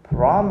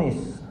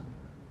promise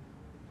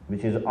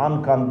which is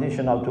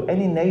unconditional to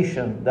any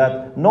nation,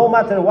 that no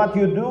matter what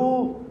you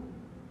do,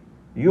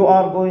 you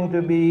are going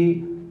to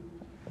be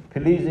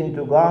pleasing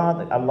to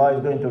God, Allah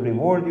is going to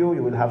reward you,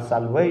 you will have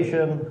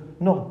salvation.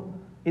 No,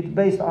 it's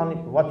based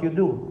on what you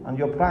do and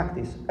your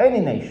practice.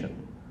 Any nation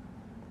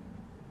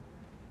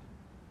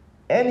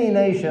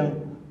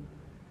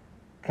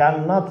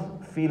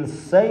cannot feel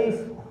safe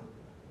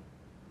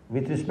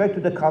with respect to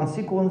the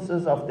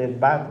consequences of their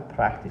bad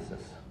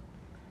practices.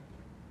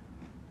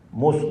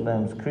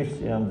 Muslims,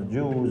 Christians,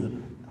 Jews,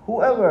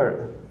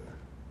 whoever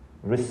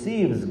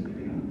receives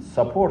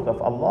support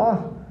of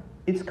Allah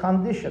it's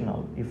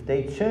conditional. If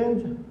they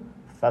change,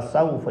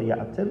 فَسَوْفَ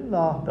يَأْتِ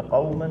اللَّهُ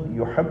بِقَوْمٍ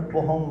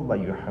يُحِبُّهُمْ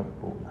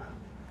وَيُحِبُّونَ.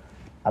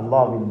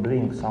 Allah will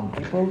bring some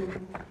people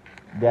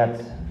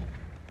that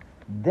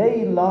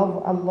they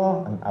love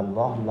Allah and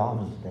Allah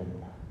loves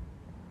them.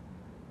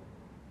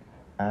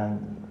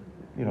 And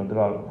there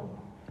are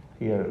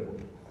here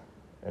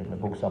in the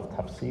books of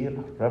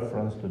tafsir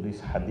reference to this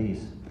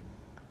hadith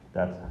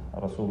that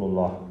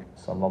Rasulullah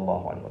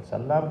sallallahu alaihi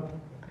wasallam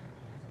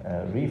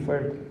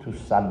referred to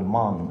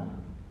Salman,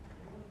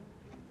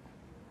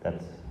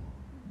 that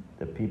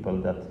the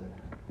people that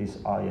this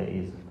ayah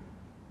is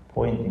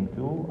pointing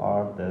to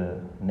are the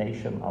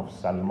nation of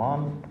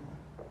Salman,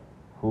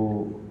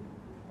 who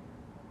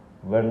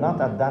were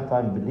not at that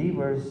time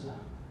believers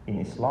in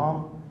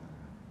Islam,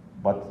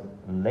 but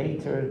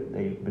later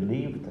they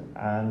believed,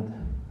 and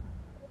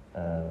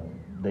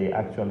they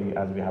actually,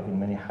 as we have in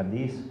many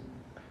hadiths,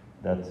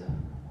 that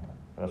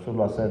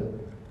Rasulullah said,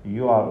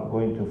 you are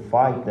going to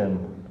fight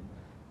them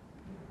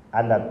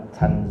ala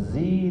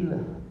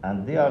tanzil,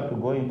 and they are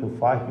going to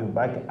fight you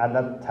back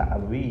ala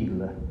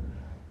ta'wil.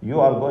 You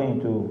are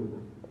going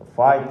to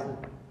fight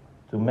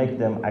to make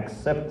them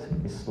accept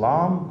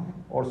Islam,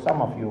 or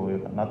some of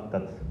you, not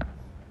that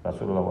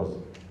Rasulullah was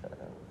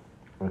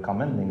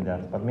recommending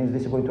that, but means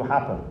this is going to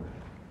happen.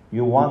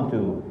 You want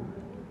to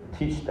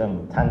teach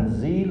them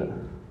tanzil,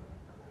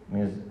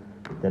 means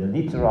the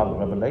literal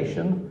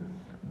revelation,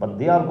 but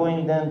they are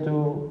going then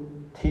to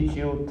teach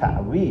you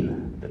ta'wil,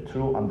 the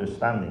true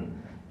understanding.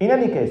 In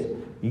any case,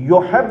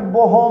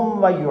 yuhibbuhum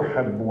wa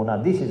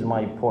yuhibbuna. This is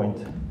my point.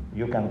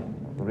 You can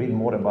read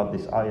more about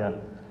this ayah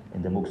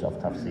in the books of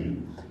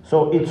tafsir.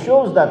 So it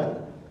shows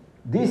that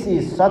this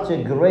is such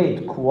a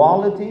great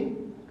quality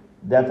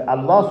that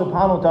Allah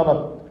subhanahu wa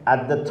ta'ala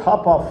at the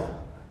top of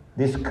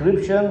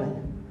description,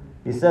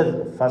 He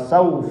says,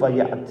 فَسَوْفَ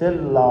يَأْتِ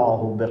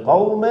اللَّهُ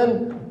بِقَوْمٍ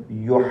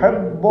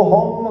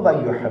يُحِبُّهُمْ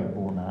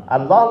وَيُحِبُّونَ.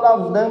 Allah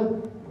loves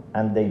them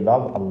and they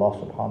love Allah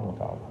subhanahu wa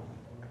ta'ala.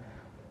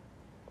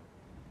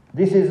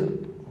 This is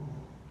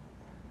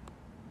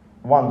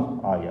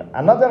one ayah.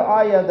 Another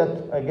ayah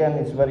that again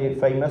is very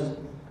famous,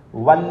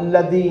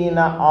 وَالَّذِينَ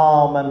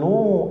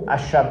آمَنُوا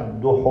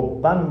أَشَدُّ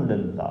حُبًّا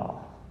لِلَّهِ.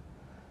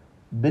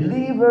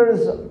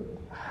 Believers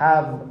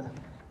have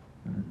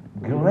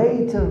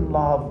greater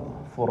love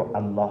for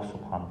Allah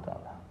subhanahu wa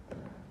ta'ala.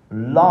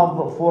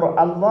 Love for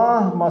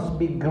Allah must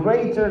be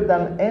greater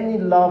than any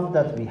love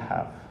that we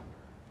have.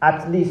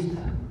 At least,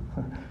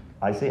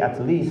 I say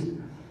at least,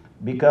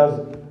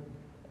 because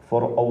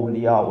for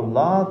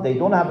awliyaullah, they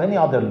don't have any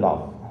other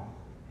love.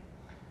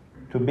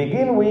 To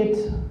begin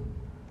with,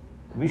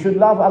 we should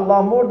love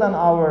Allah more than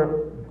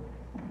our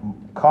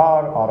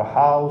car, our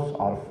house,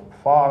 our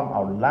farm,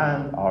 our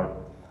land, our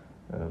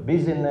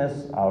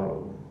business,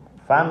 our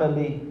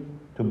family.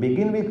 To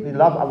begin with, we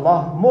love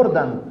Allah more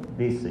than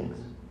these things.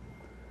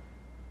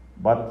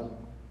 But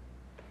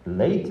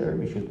later,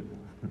 we should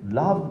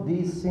love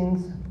these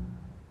things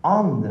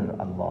under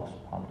Allah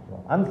subhanahu wa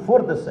ta'ala and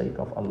for the sake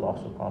of Allah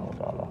subhanahu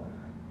wa ta'ala.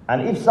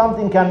 And if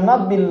something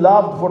cannot be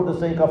loved for the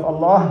sake of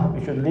Allah,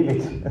 we should leave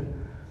it.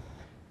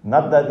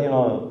 Not that,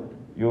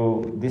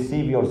 you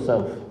deceive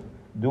yourself.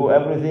 Do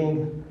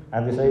everything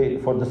and you say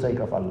for the sake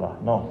of Allah.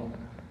 No.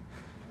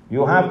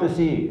 You have to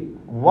see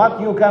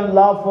what you can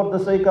love for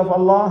the sake of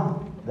Allah,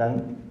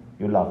 then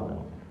you love them.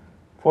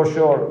 For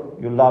sure,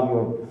 you love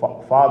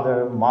your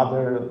father,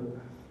 mother,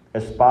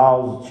 a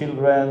spouse,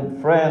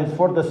 children, friends,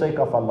 for the sake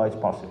of Allah. It's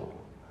possible.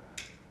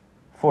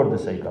 For the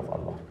sake of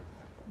Allah.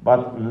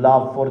 But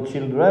love for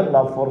children,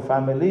 love for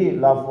family,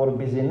 love for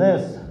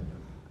business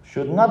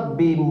should not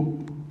be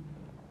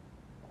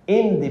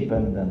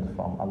independent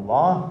from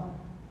Allah,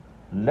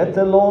 let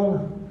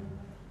alone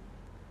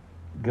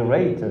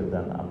greater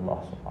than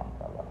Allah subhanahu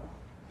wa ta'ala.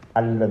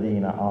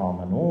 الَّذِينَ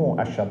آمَنُوا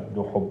أَشَدُّ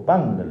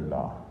حُبًّا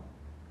لِلَّهِ.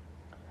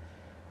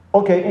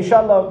 Okay,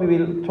 inshallah we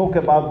will talk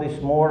about this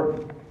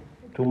more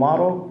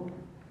tomorrow.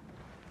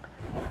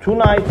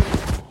 Tonight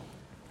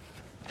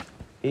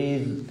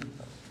is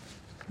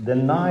the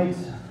night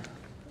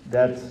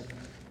that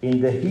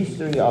in the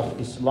history of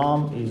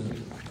Islam is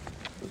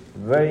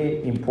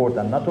very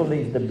important. Not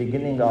only is the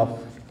beginning of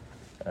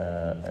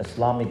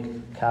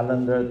Islamic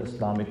calendar,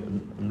 Islamic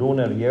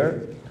lunar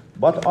year,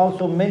 but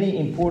also many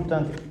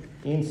important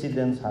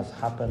incidents has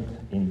happened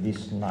in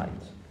this night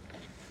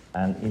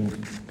and in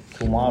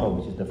tomorrow,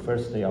 which is the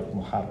first day of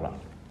Muharram.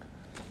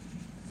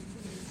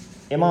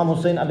 Imam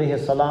Hussein alayhi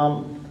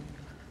salam,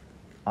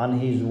 on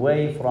his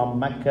way from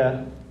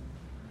Mecca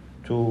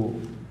to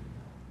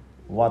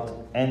what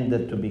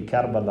ended to be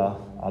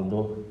Karbala,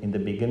 although in the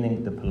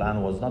beginning the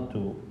plan was not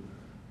to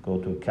go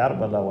to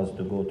Karbala, was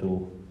to go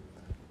to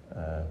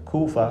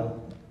Kufa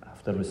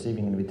after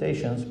receiving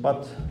invitations.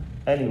 But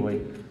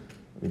anyway,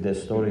 with the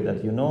story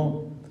that you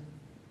know,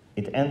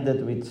 it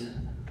ended with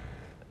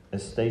a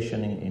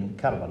stationing in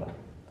Karbala.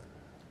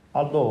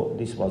 Although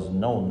this was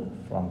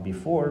known from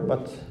before,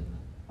 but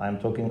I'm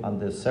talking on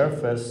the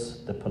surface,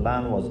 the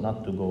plan was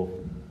not to go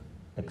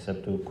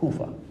except to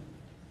Kufa.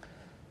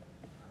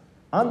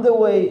 On the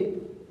way,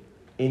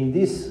 in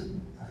this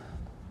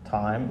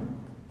time,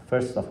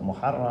 1st of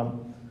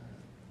Muharram,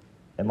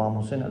 Imam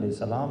Hussein alayhi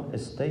salam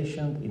is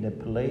stationed in a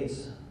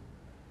place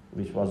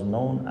which was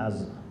known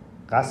as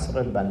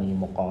Qasr Bani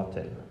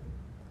Muqatil.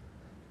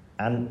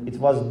 And it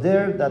was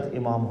there that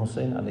Imam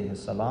Hussein alayhi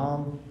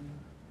salam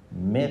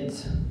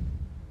met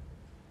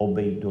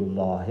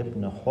Ubaydullah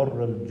ibn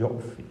Hurr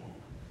al-Ju'fi.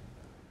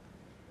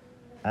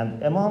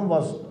 And Imam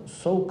was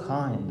so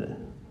kind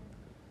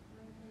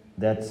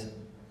that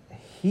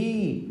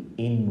he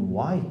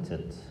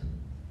invited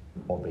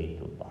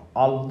Ubaydullah.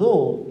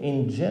 Although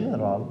in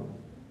general,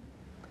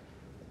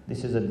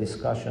 this is a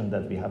discussion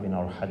that we have in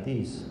our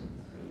hadith,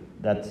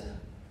 that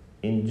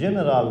in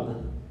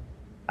general,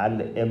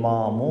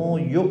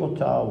 al-imamu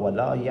yu'ta wa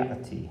la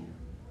ya'ti.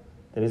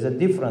 There is a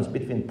difference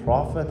between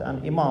prophet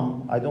and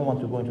imam. I don't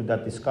want to go into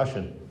that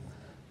discussion.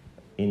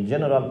 In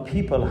general,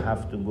 people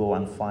have to go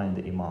and find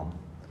the imam.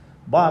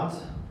 But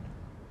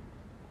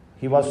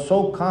he was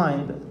so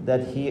kind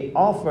that he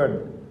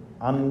offered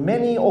on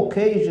many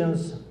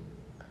occasions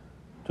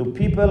to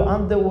people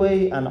on the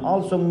way, and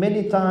also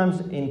many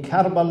times in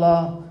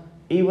Karbala,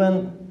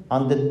 even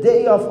on the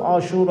day of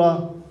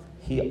Ashura,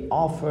 he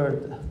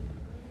offered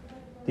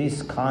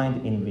this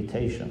kind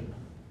invitation,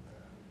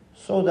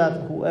 so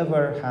that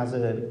whoever has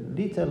a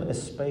little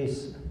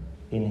space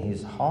in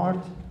his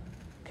heart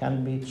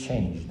can be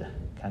changed,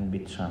 can be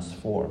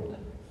transformed.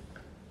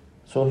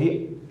 So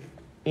he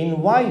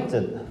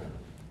invited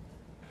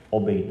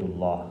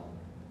Ubaydullah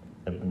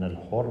ibn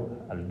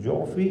al-Hurr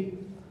al-Ju'fi,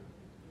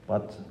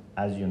 but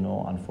as you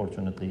know,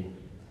 unfortunately,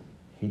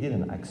 he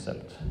didn't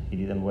accept, he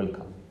didn't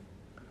welcome.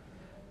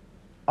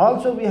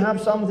 Also, we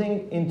have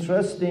something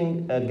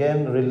interesting,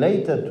 again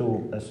related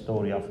to a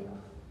story of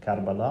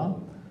Karbala.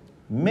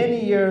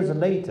 Many years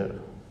later,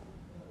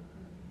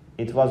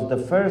 it was the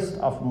 1st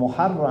of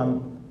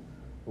Muharram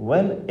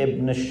when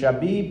Ibn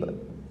Shabib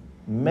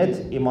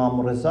met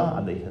Imam Riza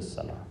alayhi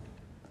salam.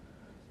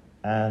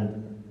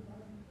 And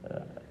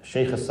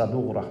Shaykh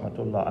al-Saduq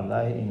rahmatullah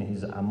alayhi in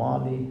his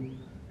Amali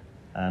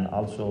and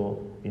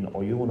also in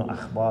Uyun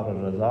Akhbar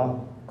al-Riza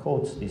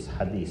quotes this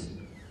hadith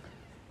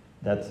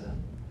that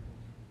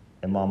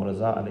Imam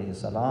Riza alayhi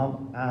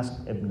salam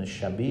asked Ibn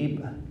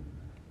Shabib,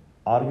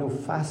 "Are you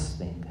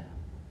fasting?"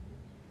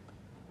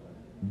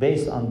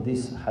 Based on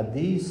this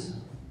hadith,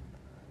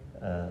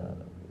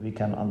 we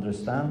can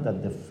understand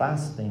that the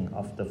fasting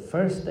of the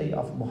first day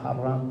of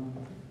Muharram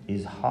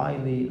is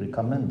highly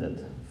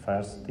recommended.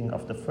 Fasting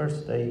of the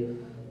first day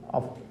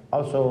of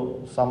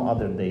also some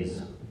other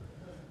days.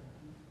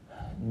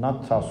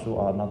 Not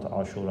Tasu'a, not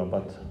Ashura,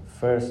 but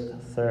 1st,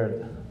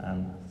 3rd,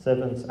 and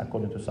 7th,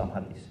 according to some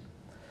hadith.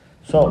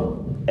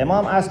 So,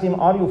 Imam asked him,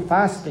 "Are you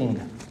fasting?"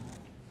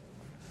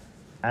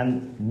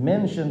 And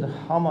mentioned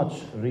how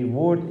much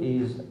reward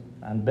is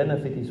and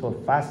benefit is for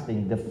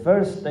fasting the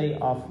first day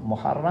of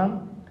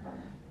Muharram,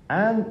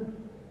 and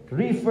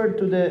referred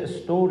to the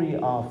story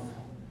of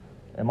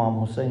Imam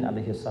Hussein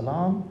alayhi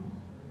salam,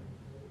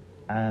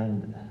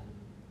 and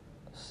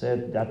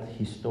said that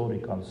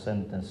historical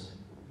sentence,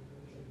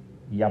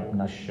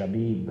 "Yabna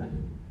Shabib,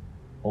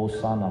 O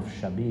son of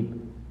Shabib,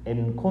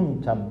 in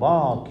kunta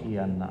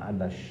baqiyan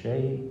ala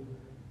shay,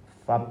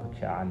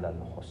 fabki ala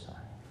al-Husayn."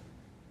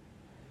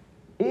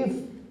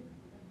 If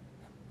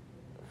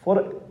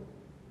for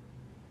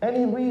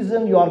any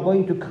reason you are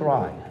going to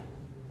cry,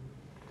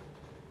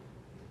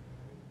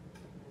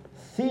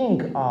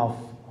 think of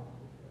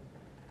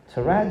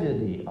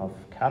tragedy of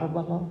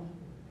Karbala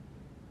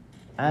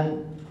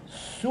and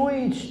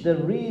switch the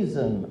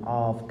reason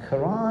of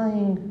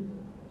crying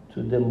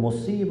to the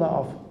musibah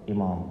of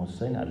Imam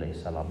Hussein alayhi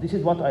salam. This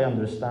is what I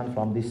understand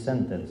from this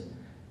sentence.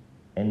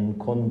 In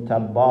kunta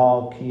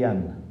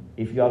baqiyan,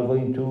 if you are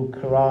going to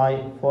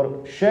cry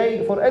for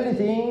shay, for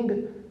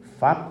anything,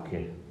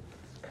 fabki,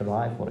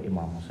 cry for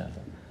Imam Hussein.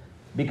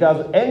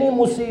 Because any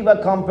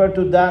musibah compared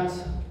to that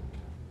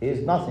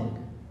is nothing.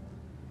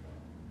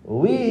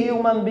 We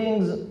human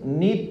beings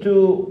need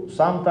to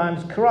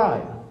sometimes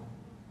cry.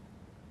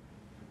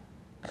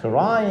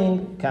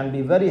 Crying can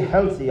be very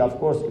healthy. Of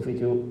course, if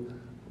you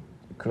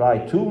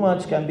cry too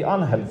much, can be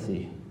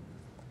unhealthy.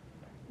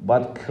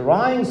 But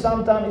crying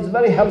sometimes is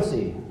very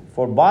healthy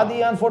for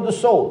body and for the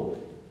soul.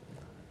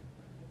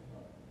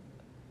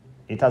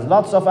 It has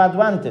lots of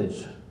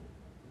advantage.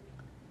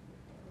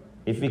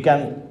 If we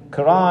can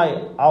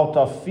cry out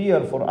of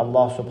fear for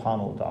Allah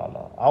subhanahu wa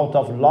ta'ala, out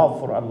of love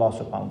for Allah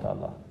subhanahu wa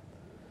ta'ala,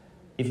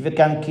 if we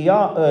can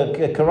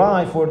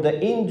cry for the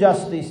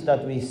injustice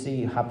that we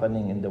see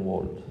happening in the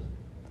world,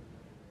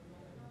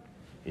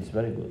 it's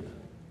very good.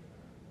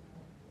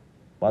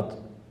 But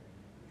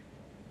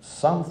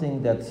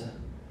something that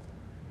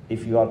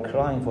if you are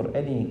crying for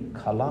any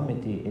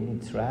calamity, any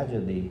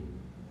tragedy,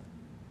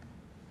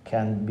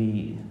 can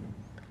be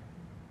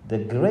the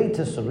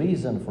greatest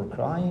reason for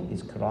crying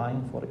is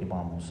crying for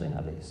Imam Hussein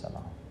alayhi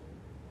salam.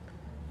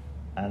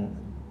 And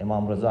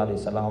Imam Riza alayhi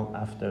salam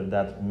after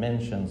that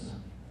mentions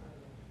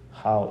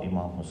how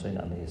Imam Hussein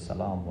alayhi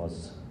salam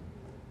was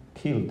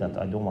killed,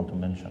 that I don't want to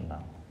mention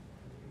now.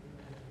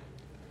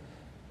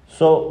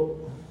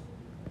 So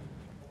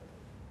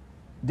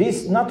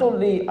This not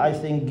only, I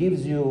think,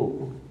 gives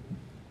you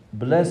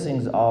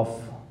blessings of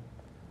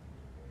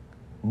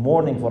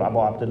mourning for Abu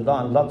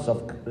Abdullah and lots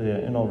of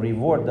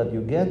reward that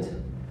you get,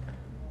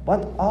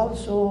 but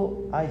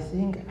also I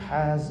think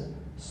has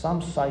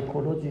some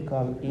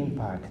psychological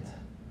impact.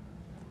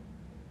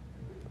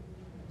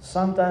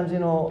 Sometimes,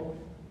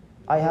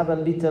 I have a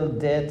little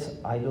debt,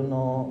 I don't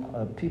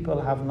know,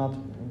 people have not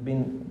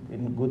been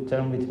in good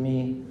terms with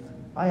me,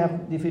 I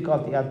have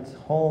difficulty at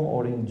home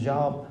or in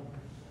job,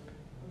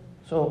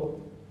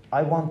 so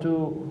I want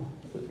to,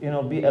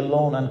 be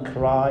alone and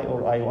cry,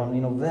 or I want,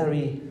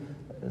 very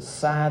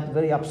sad,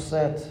 very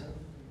upset.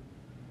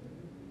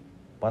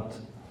 But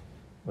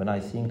when I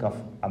think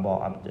of Abu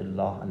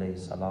Abdullah alayhi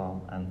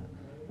salam and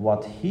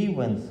what he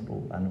went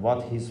through and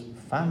what his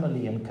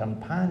family and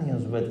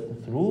companions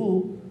went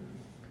through,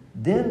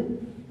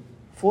 then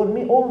for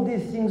me all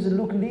these things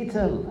look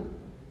little,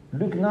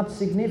 look not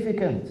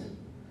significant.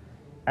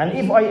 And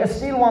if I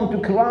still want to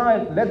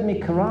cry, let me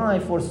cry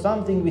for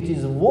something which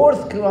is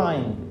worth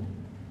crying.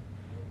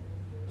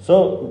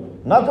 So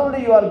not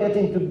only you are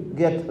getting to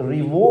get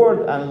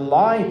reward and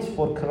light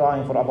for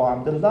crying for Abu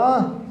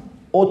Abdullah,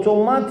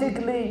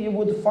 automatically you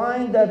would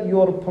find that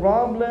your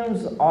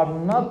problems are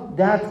not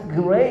that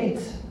great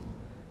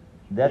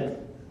that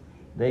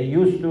they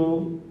used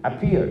to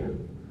appear.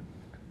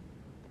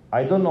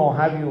 I don't know,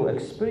 have you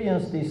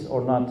experienced this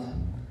or not?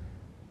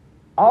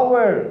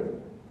 Our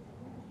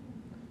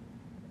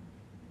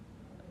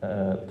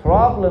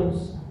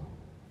problems,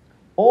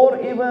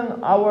 or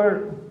even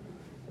our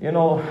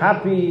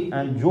happy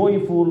and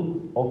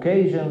joyful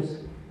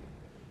occasions,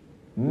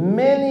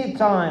 many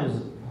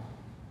times,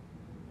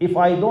 if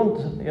I don't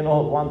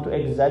want to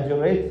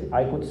exaggerate,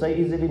 I could say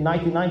easily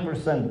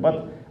 99%,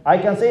 but I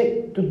can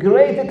say to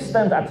great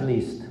extent at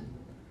least,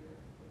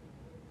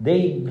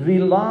 they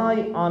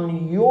rely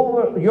on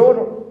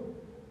your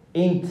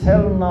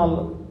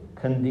internal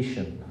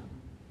condition.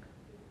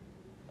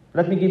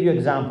 Let me give you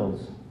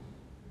examples.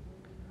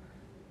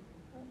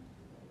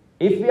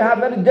 If you have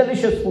very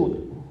delicious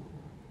food,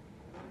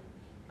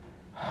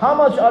 how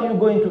much are you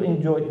going to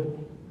enjoy?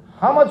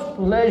 How much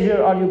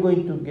pleasure are you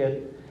going to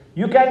get?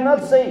 You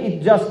cannot say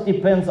it just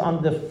depends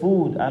on the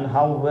food and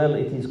how well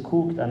it is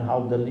cooked and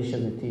how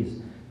delicious it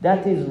is.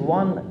 That is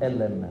one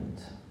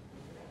element.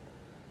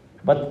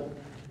 But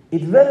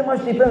it very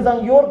much depends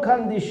on your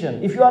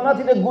condition. If you are not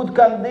in a good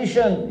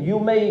condition, you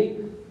may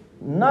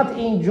not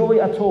enjoy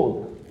at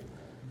all.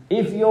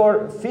 If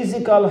your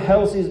physical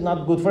health is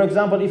not good, for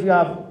example, if you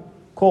have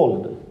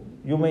cold,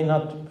 you may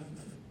not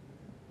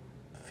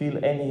feel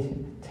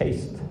any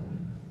taste.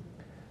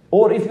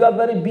 Or if you are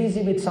very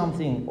busy with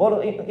something,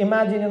 or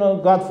imagine,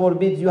 God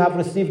forbid, you have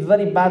received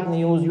very bad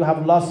news, you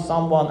have lost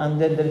someone,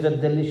 and then there is a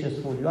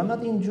delicious food. You are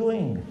not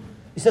enjoying.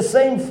 It's the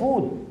same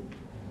food.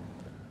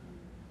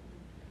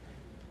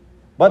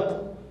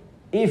 But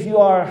if you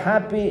are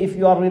happy, if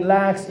you are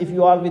relaxed, if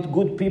you are with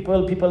good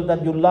people, people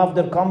that you love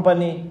their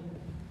company,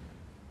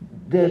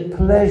 the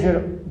pleasure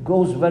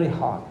goes very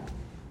hard.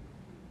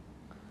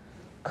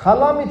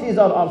 Calamities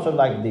are also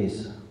like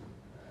this.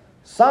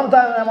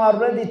 Sometimes I'm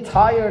already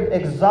tired,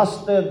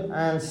 exhausted,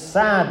 and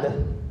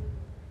sad.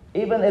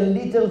 Even a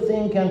little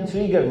thing can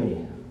trigger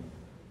me.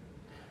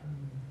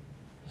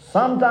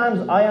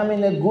 Sometimes I am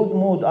in a good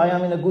mood, I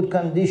am in a good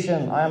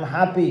condition, I am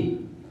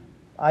happy.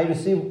 I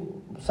receive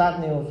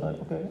sad news.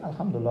 Okay,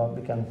 alhamdulillah,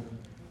 we can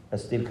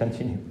still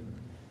continue.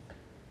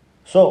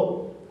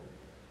 So,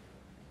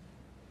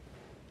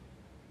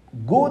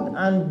 good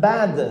and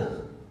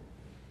bad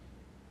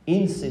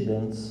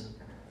incidents,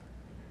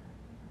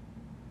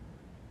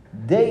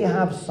 they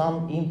have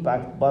some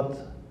impact, but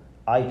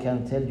I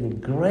can tell you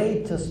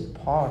greatest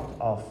part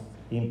of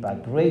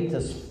impact,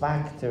 greatest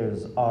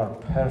factors are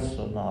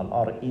personal,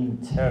 are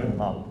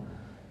internal,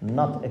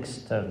 not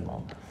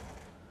external.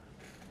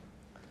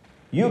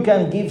 You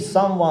can give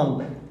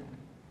someone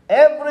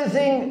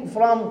everything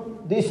from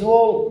this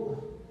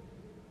world,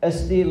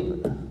 still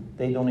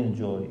they don't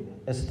enjoy,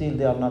 still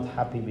they are not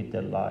happy with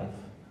their life,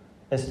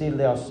 still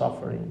they are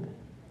suffering.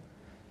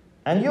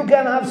 And you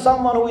can have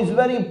someone who is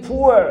very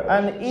poor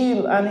and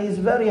ill and is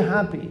very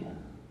happy.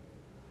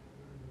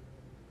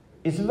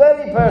 It's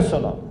very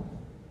personal.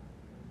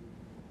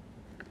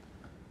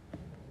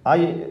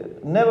 I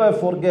never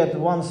forget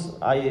once,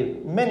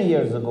 many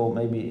years ago,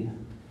 maybe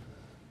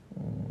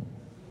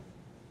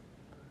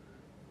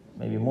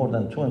more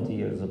than 20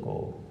 years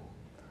ago,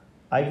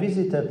 I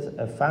visited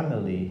a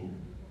family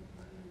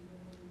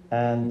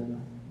and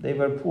they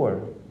were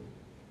poor.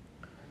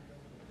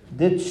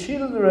 The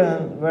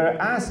children were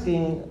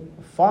asking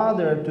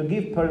father to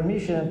give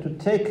permission to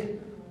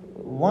take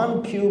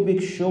 1 cubic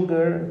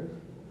sugar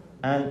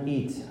and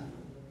eat.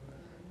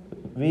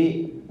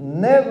 We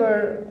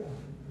never,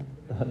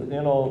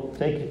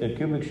 take a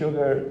cubic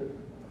sugar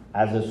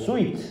as a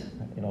sweet.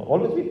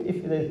 Always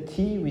if the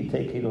tea we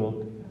take,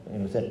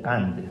 say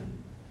qand.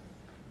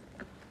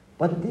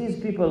 But these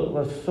people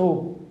were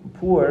so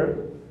poor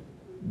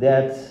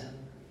that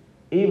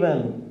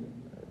even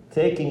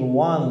taking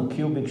 1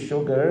 cubic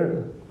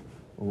sugar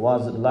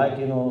was like,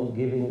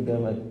 giving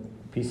them a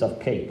piece of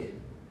cake.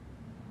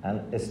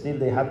 And still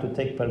they had to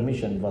take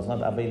permission, it was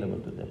not available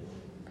to them.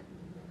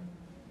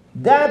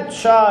 That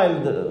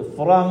child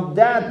from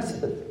that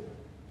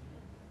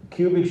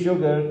cubic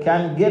sugar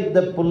can get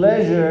the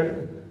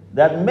pleasure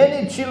that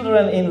many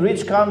children in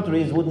rich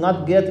countries would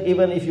not get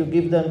even if you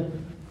give them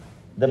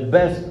the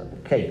best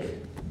cake.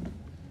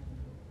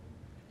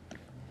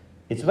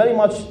 It's very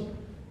much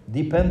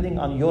depending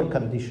on your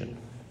condition.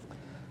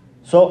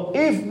 So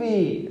if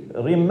we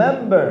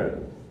remember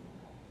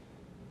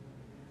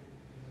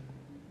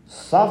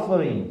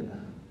suffering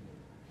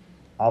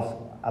of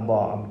Abu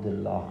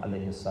Abdullah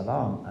alayhi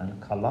salam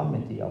and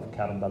calamity of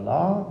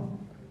Karbala,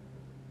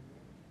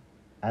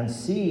 and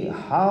see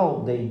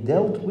how they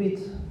dealt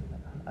with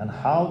and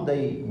how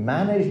they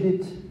managed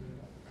it,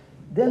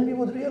 then we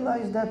would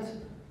realize that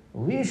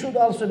we should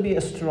also be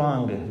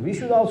strong, we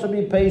should also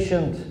be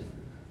patient,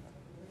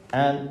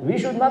 and we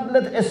should not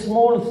let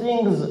small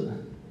things,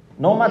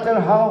 no matter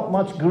how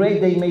much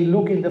great they may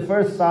look in the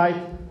first sight,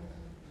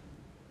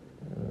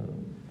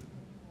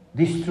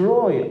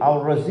 destroy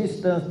our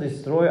resistance,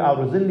 destroy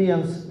our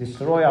resilience,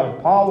 destroy our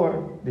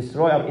power,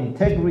 destroy our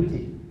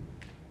integrity.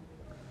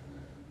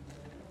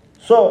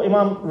 So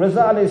Imam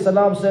Reza alayhi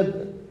salam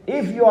said,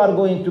 if you are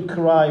going to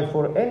cry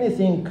for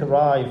anything,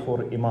 cry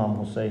for Imam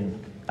Hussein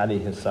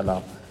alayhi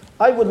salam.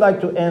 I would like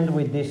to end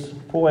with this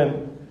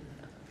poem,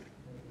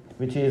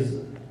 which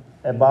is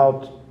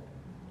about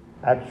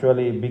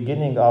actually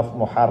beginning of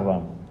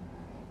Muharram.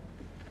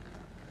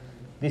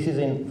 This is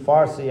in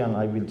Farsi, and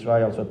I will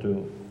try also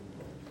to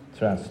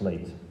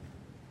translate.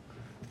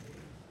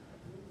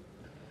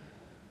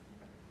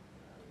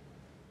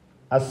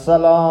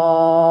 Assalamu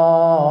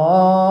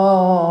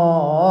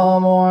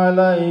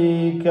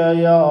alayka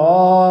ya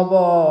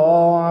Aba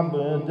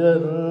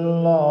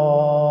Abdullah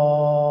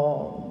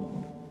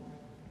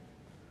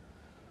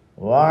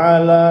wa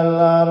ala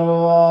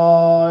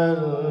al-arwah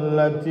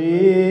allati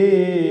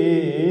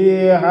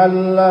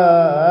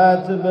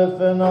hallat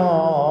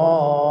bifnaik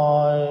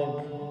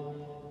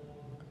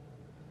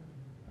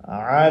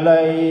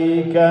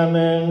عليك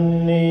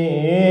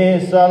مني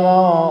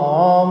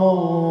سلام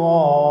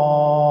الله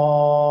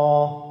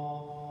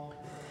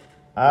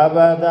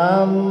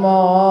أبدا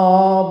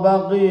ما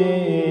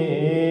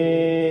بقيت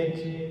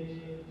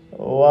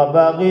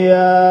وبقي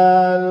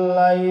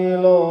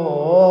الليل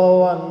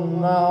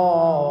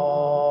والنهار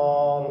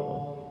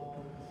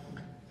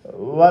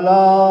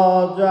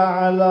ولا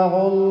جعله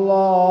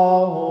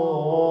الله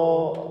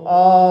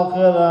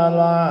آخر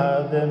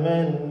العهد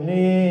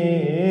مني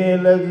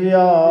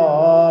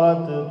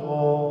لزيارتكم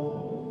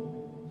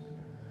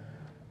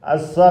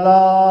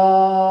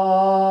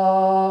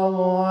السلام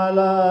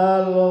على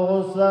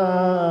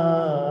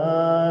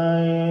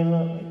الحسين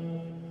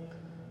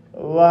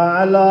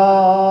وعلى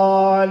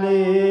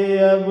علي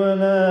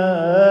بن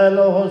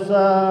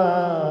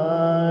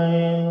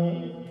الحسين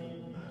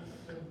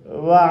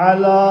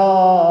وعلى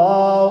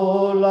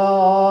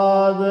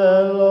أولاد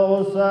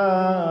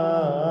الحسين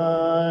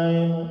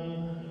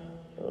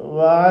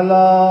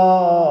وعلى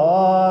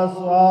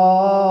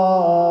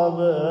أصحاب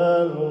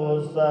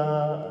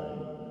الحسين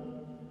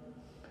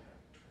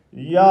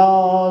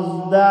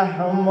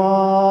 11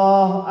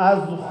 ماه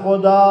از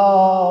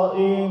خدا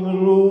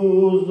این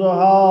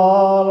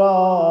روزها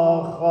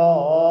را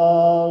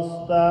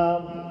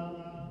خواستم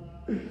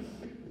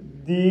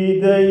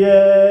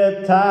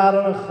دیده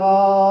تر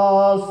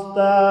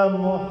خواستم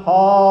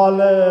حال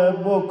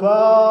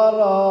بکا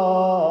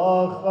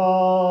را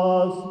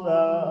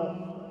خواستم.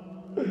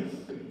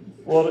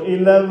 For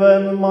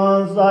 11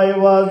 months I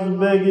was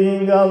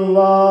begging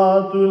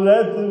Allah to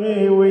let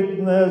me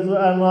witness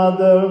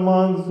another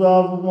month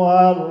of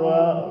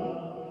Muharram.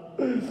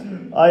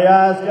 I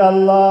ask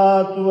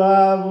Allah to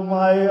have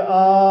my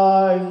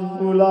eyes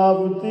full of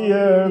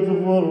tears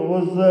for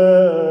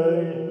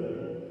Hussein.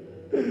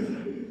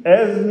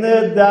 اذن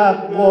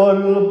دق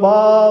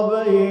الباب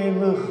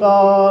این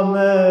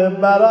خانه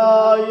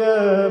برای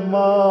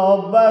ما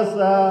بس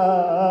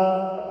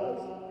است.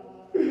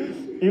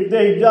 If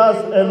they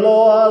just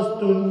allow us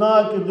to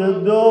knock the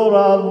door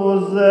of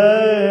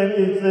Hussein,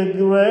 it's a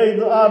great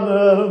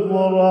honor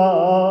for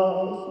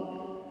us.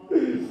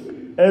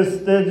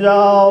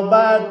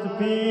 استجابت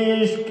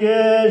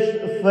پیشکش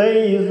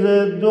فیض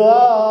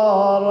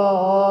دعا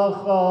را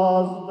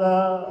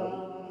خواستم.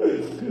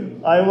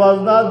 I was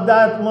not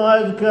that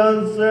much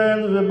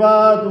concerned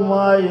about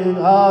my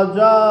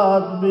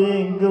hajat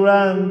being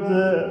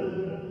granted.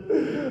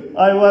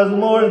 I was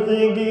more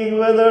thinking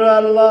whether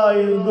Allah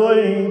is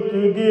going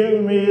to give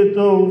me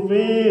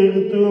tawfiq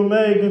to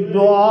make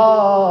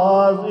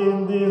du'as in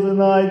these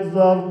nights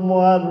of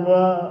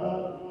Muharram.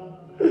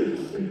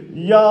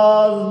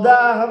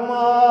 11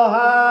 ماه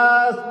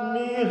است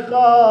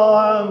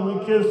میخواهم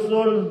که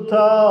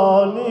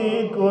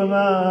سلطانی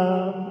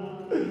کنم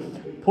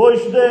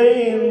پشت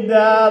این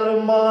در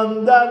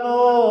ماندن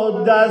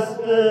و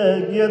دست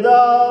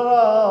گدا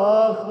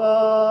را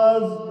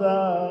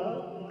خواستم.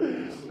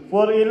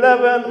 For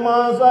 11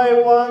 months I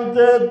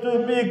wanted to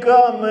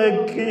become a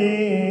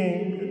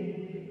king,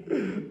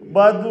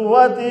 But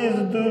what is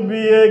to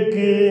be a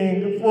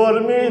king? For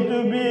me to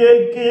be a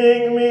king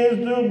means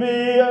to be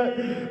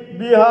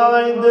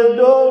behind the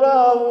door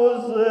of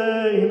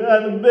Hussein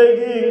and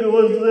begging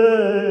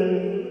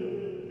Hussein.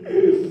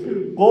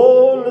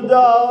 قول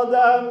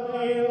دادم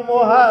این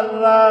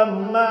محرم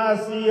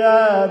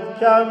معصیت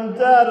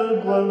کمتر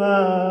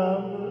کنم،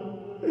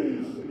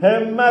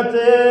 همت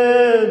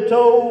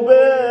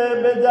توبه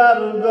به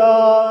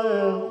درگاه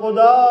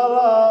خدا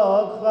را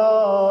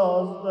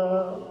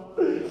خواستم.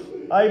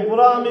 I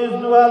promise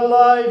to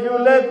Allah, if you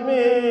let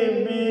me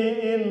be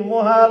in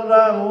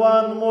Muharram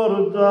one more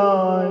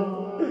time,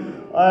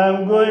 I am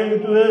going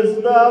to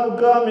stop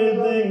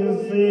committing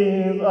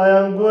sins. I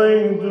am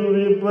going to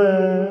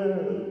repent.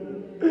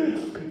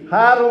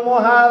 هر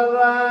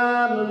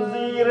محرم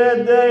زیر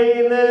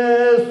دین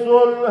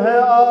صلح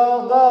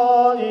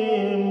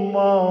آقای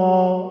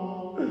ما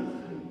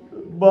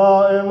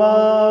با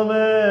امام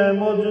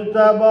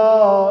مجتبی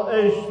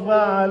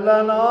اشفع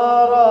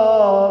لنا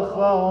را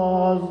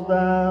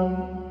خواستم.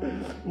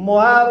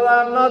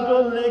 Muharram not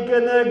only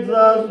connects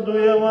us to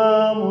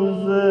Imam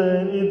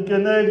Hussein, it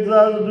connects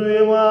us to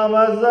Imam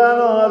Hassan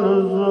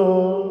also.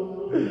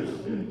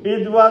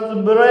 It was a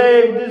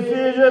brave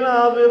decision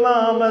of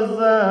Imam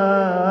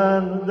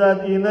Hassan that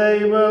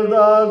enabled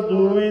us to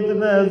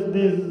witness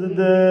this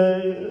day.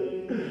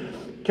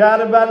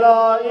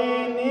 کربلایی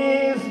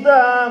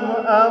نیستم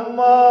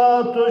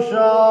اما تو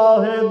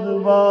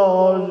شاهد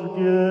باش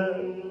که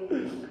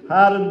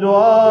هر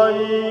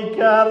دعایی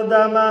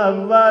کردم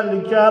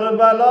اول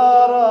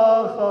کربلا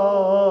را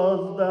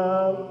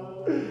خواستم.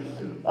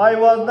 I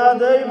was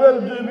not able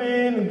to be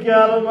in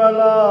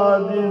Karbala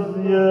this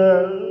year,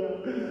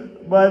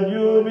 but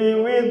you be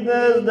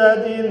witness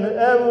that in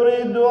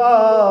every dua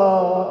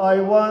I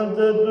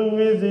wanted to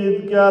visit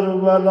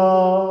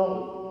Karbala.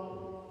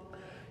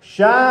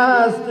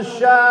 60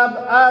 شب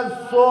از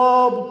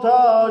صبح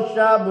تا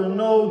شب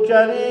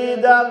نوکری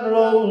در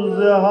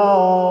روزه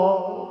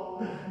ها،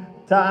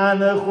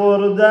 طعنه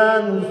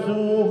خوردن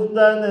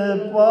سوختن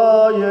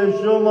پای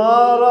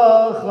شما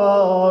را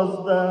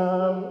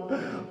خواستم.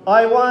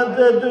 I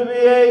wanted to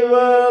be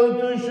able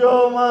to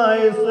show my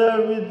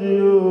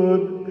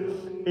servitude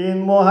in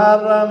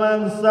Muharram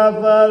and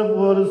Safar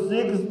for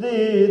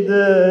 60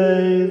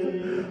 days.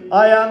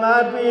 I am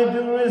happy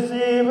to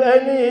receive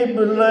any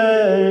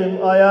blame.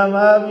 I am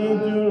happy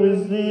to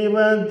receive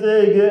and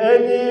take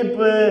any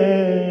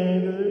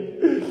pain.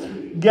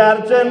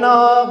 گرچه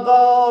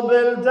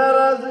ناقابل تر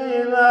از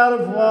این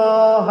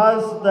حرفا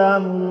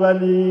هستم،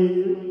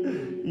 ولی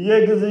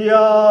یک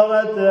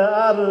زیارت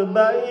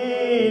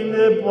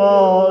 40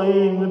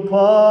 پایین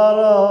پا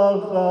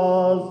را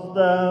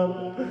خواستم.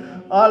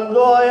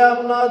 Although I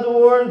am not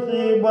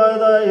worthy, but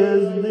I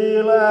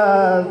still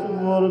ask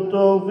for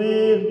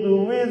tawfiq to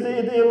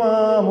visit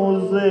Imam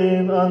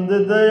Hussein on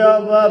the day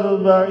of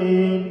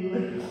Arba'in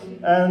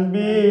and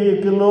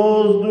be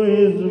close to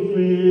his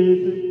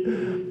feet.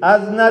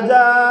 از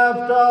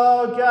نجف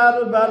تا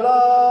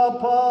کربلا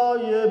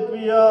پای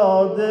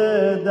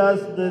پیاده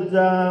دست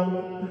جمع،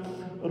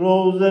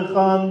 روزه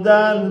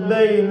خواندن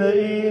بین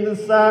این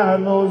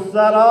صحن و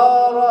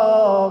سرا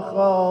را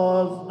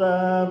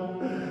خواستم.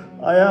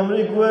 I am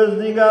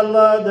requesting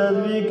Allah that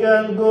we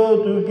can go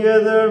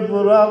together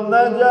from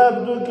Najaf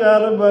to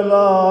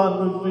Karbala on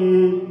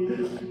feet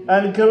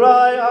and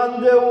cry on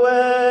the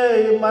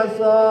way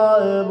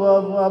Masaib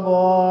of Abu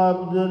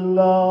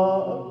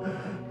Abdullah.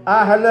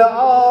 اهل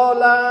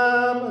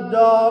عالم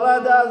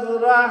دارد از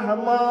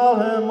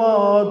رحماه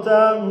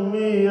ماتم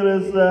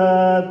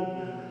میرسد،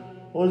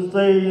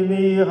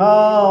 حسینی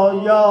ها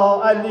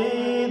یا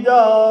علی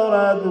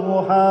دارد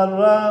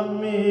محرم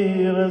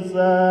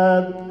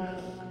میرسد.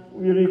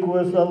 We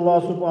request Allah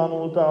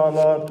subhanahu wa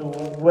ta'ala to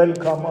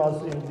welcome us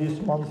in this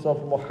month of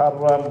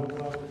Muharram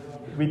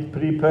with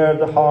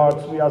prepared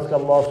hearts. We ask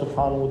Allah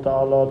subhanahu wa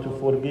ta'ala to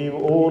forgive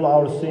all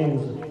our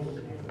sins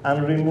and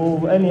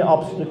remove any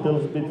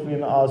obstacles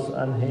between us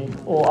and Him.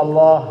 Oh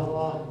Allah,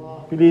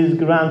 please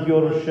grant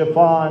your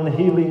shifa and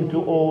healing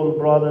to all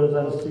brothers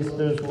and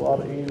sisters who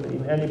are ill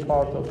in any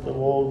part of the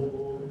world.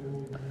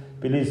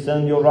 Please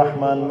send your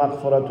rahman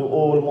maghfirah to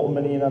all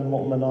mu'mineen and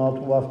mu'minat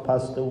who have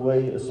passed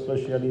away,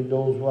 especially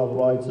those who have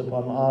rights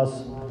upon us.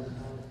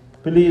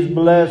 Please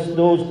bless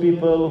those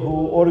people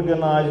who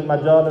organize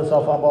majalis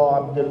of Abu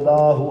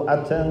Abdullah, who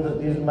attend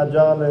these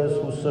majalis,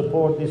 who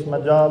support these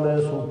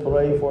majalis, who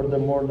pray for the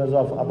mourners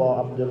of Abu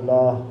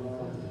Abdullah.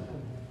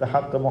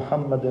 بحق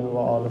محمد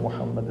وآل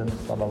محمد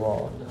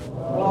صلوات.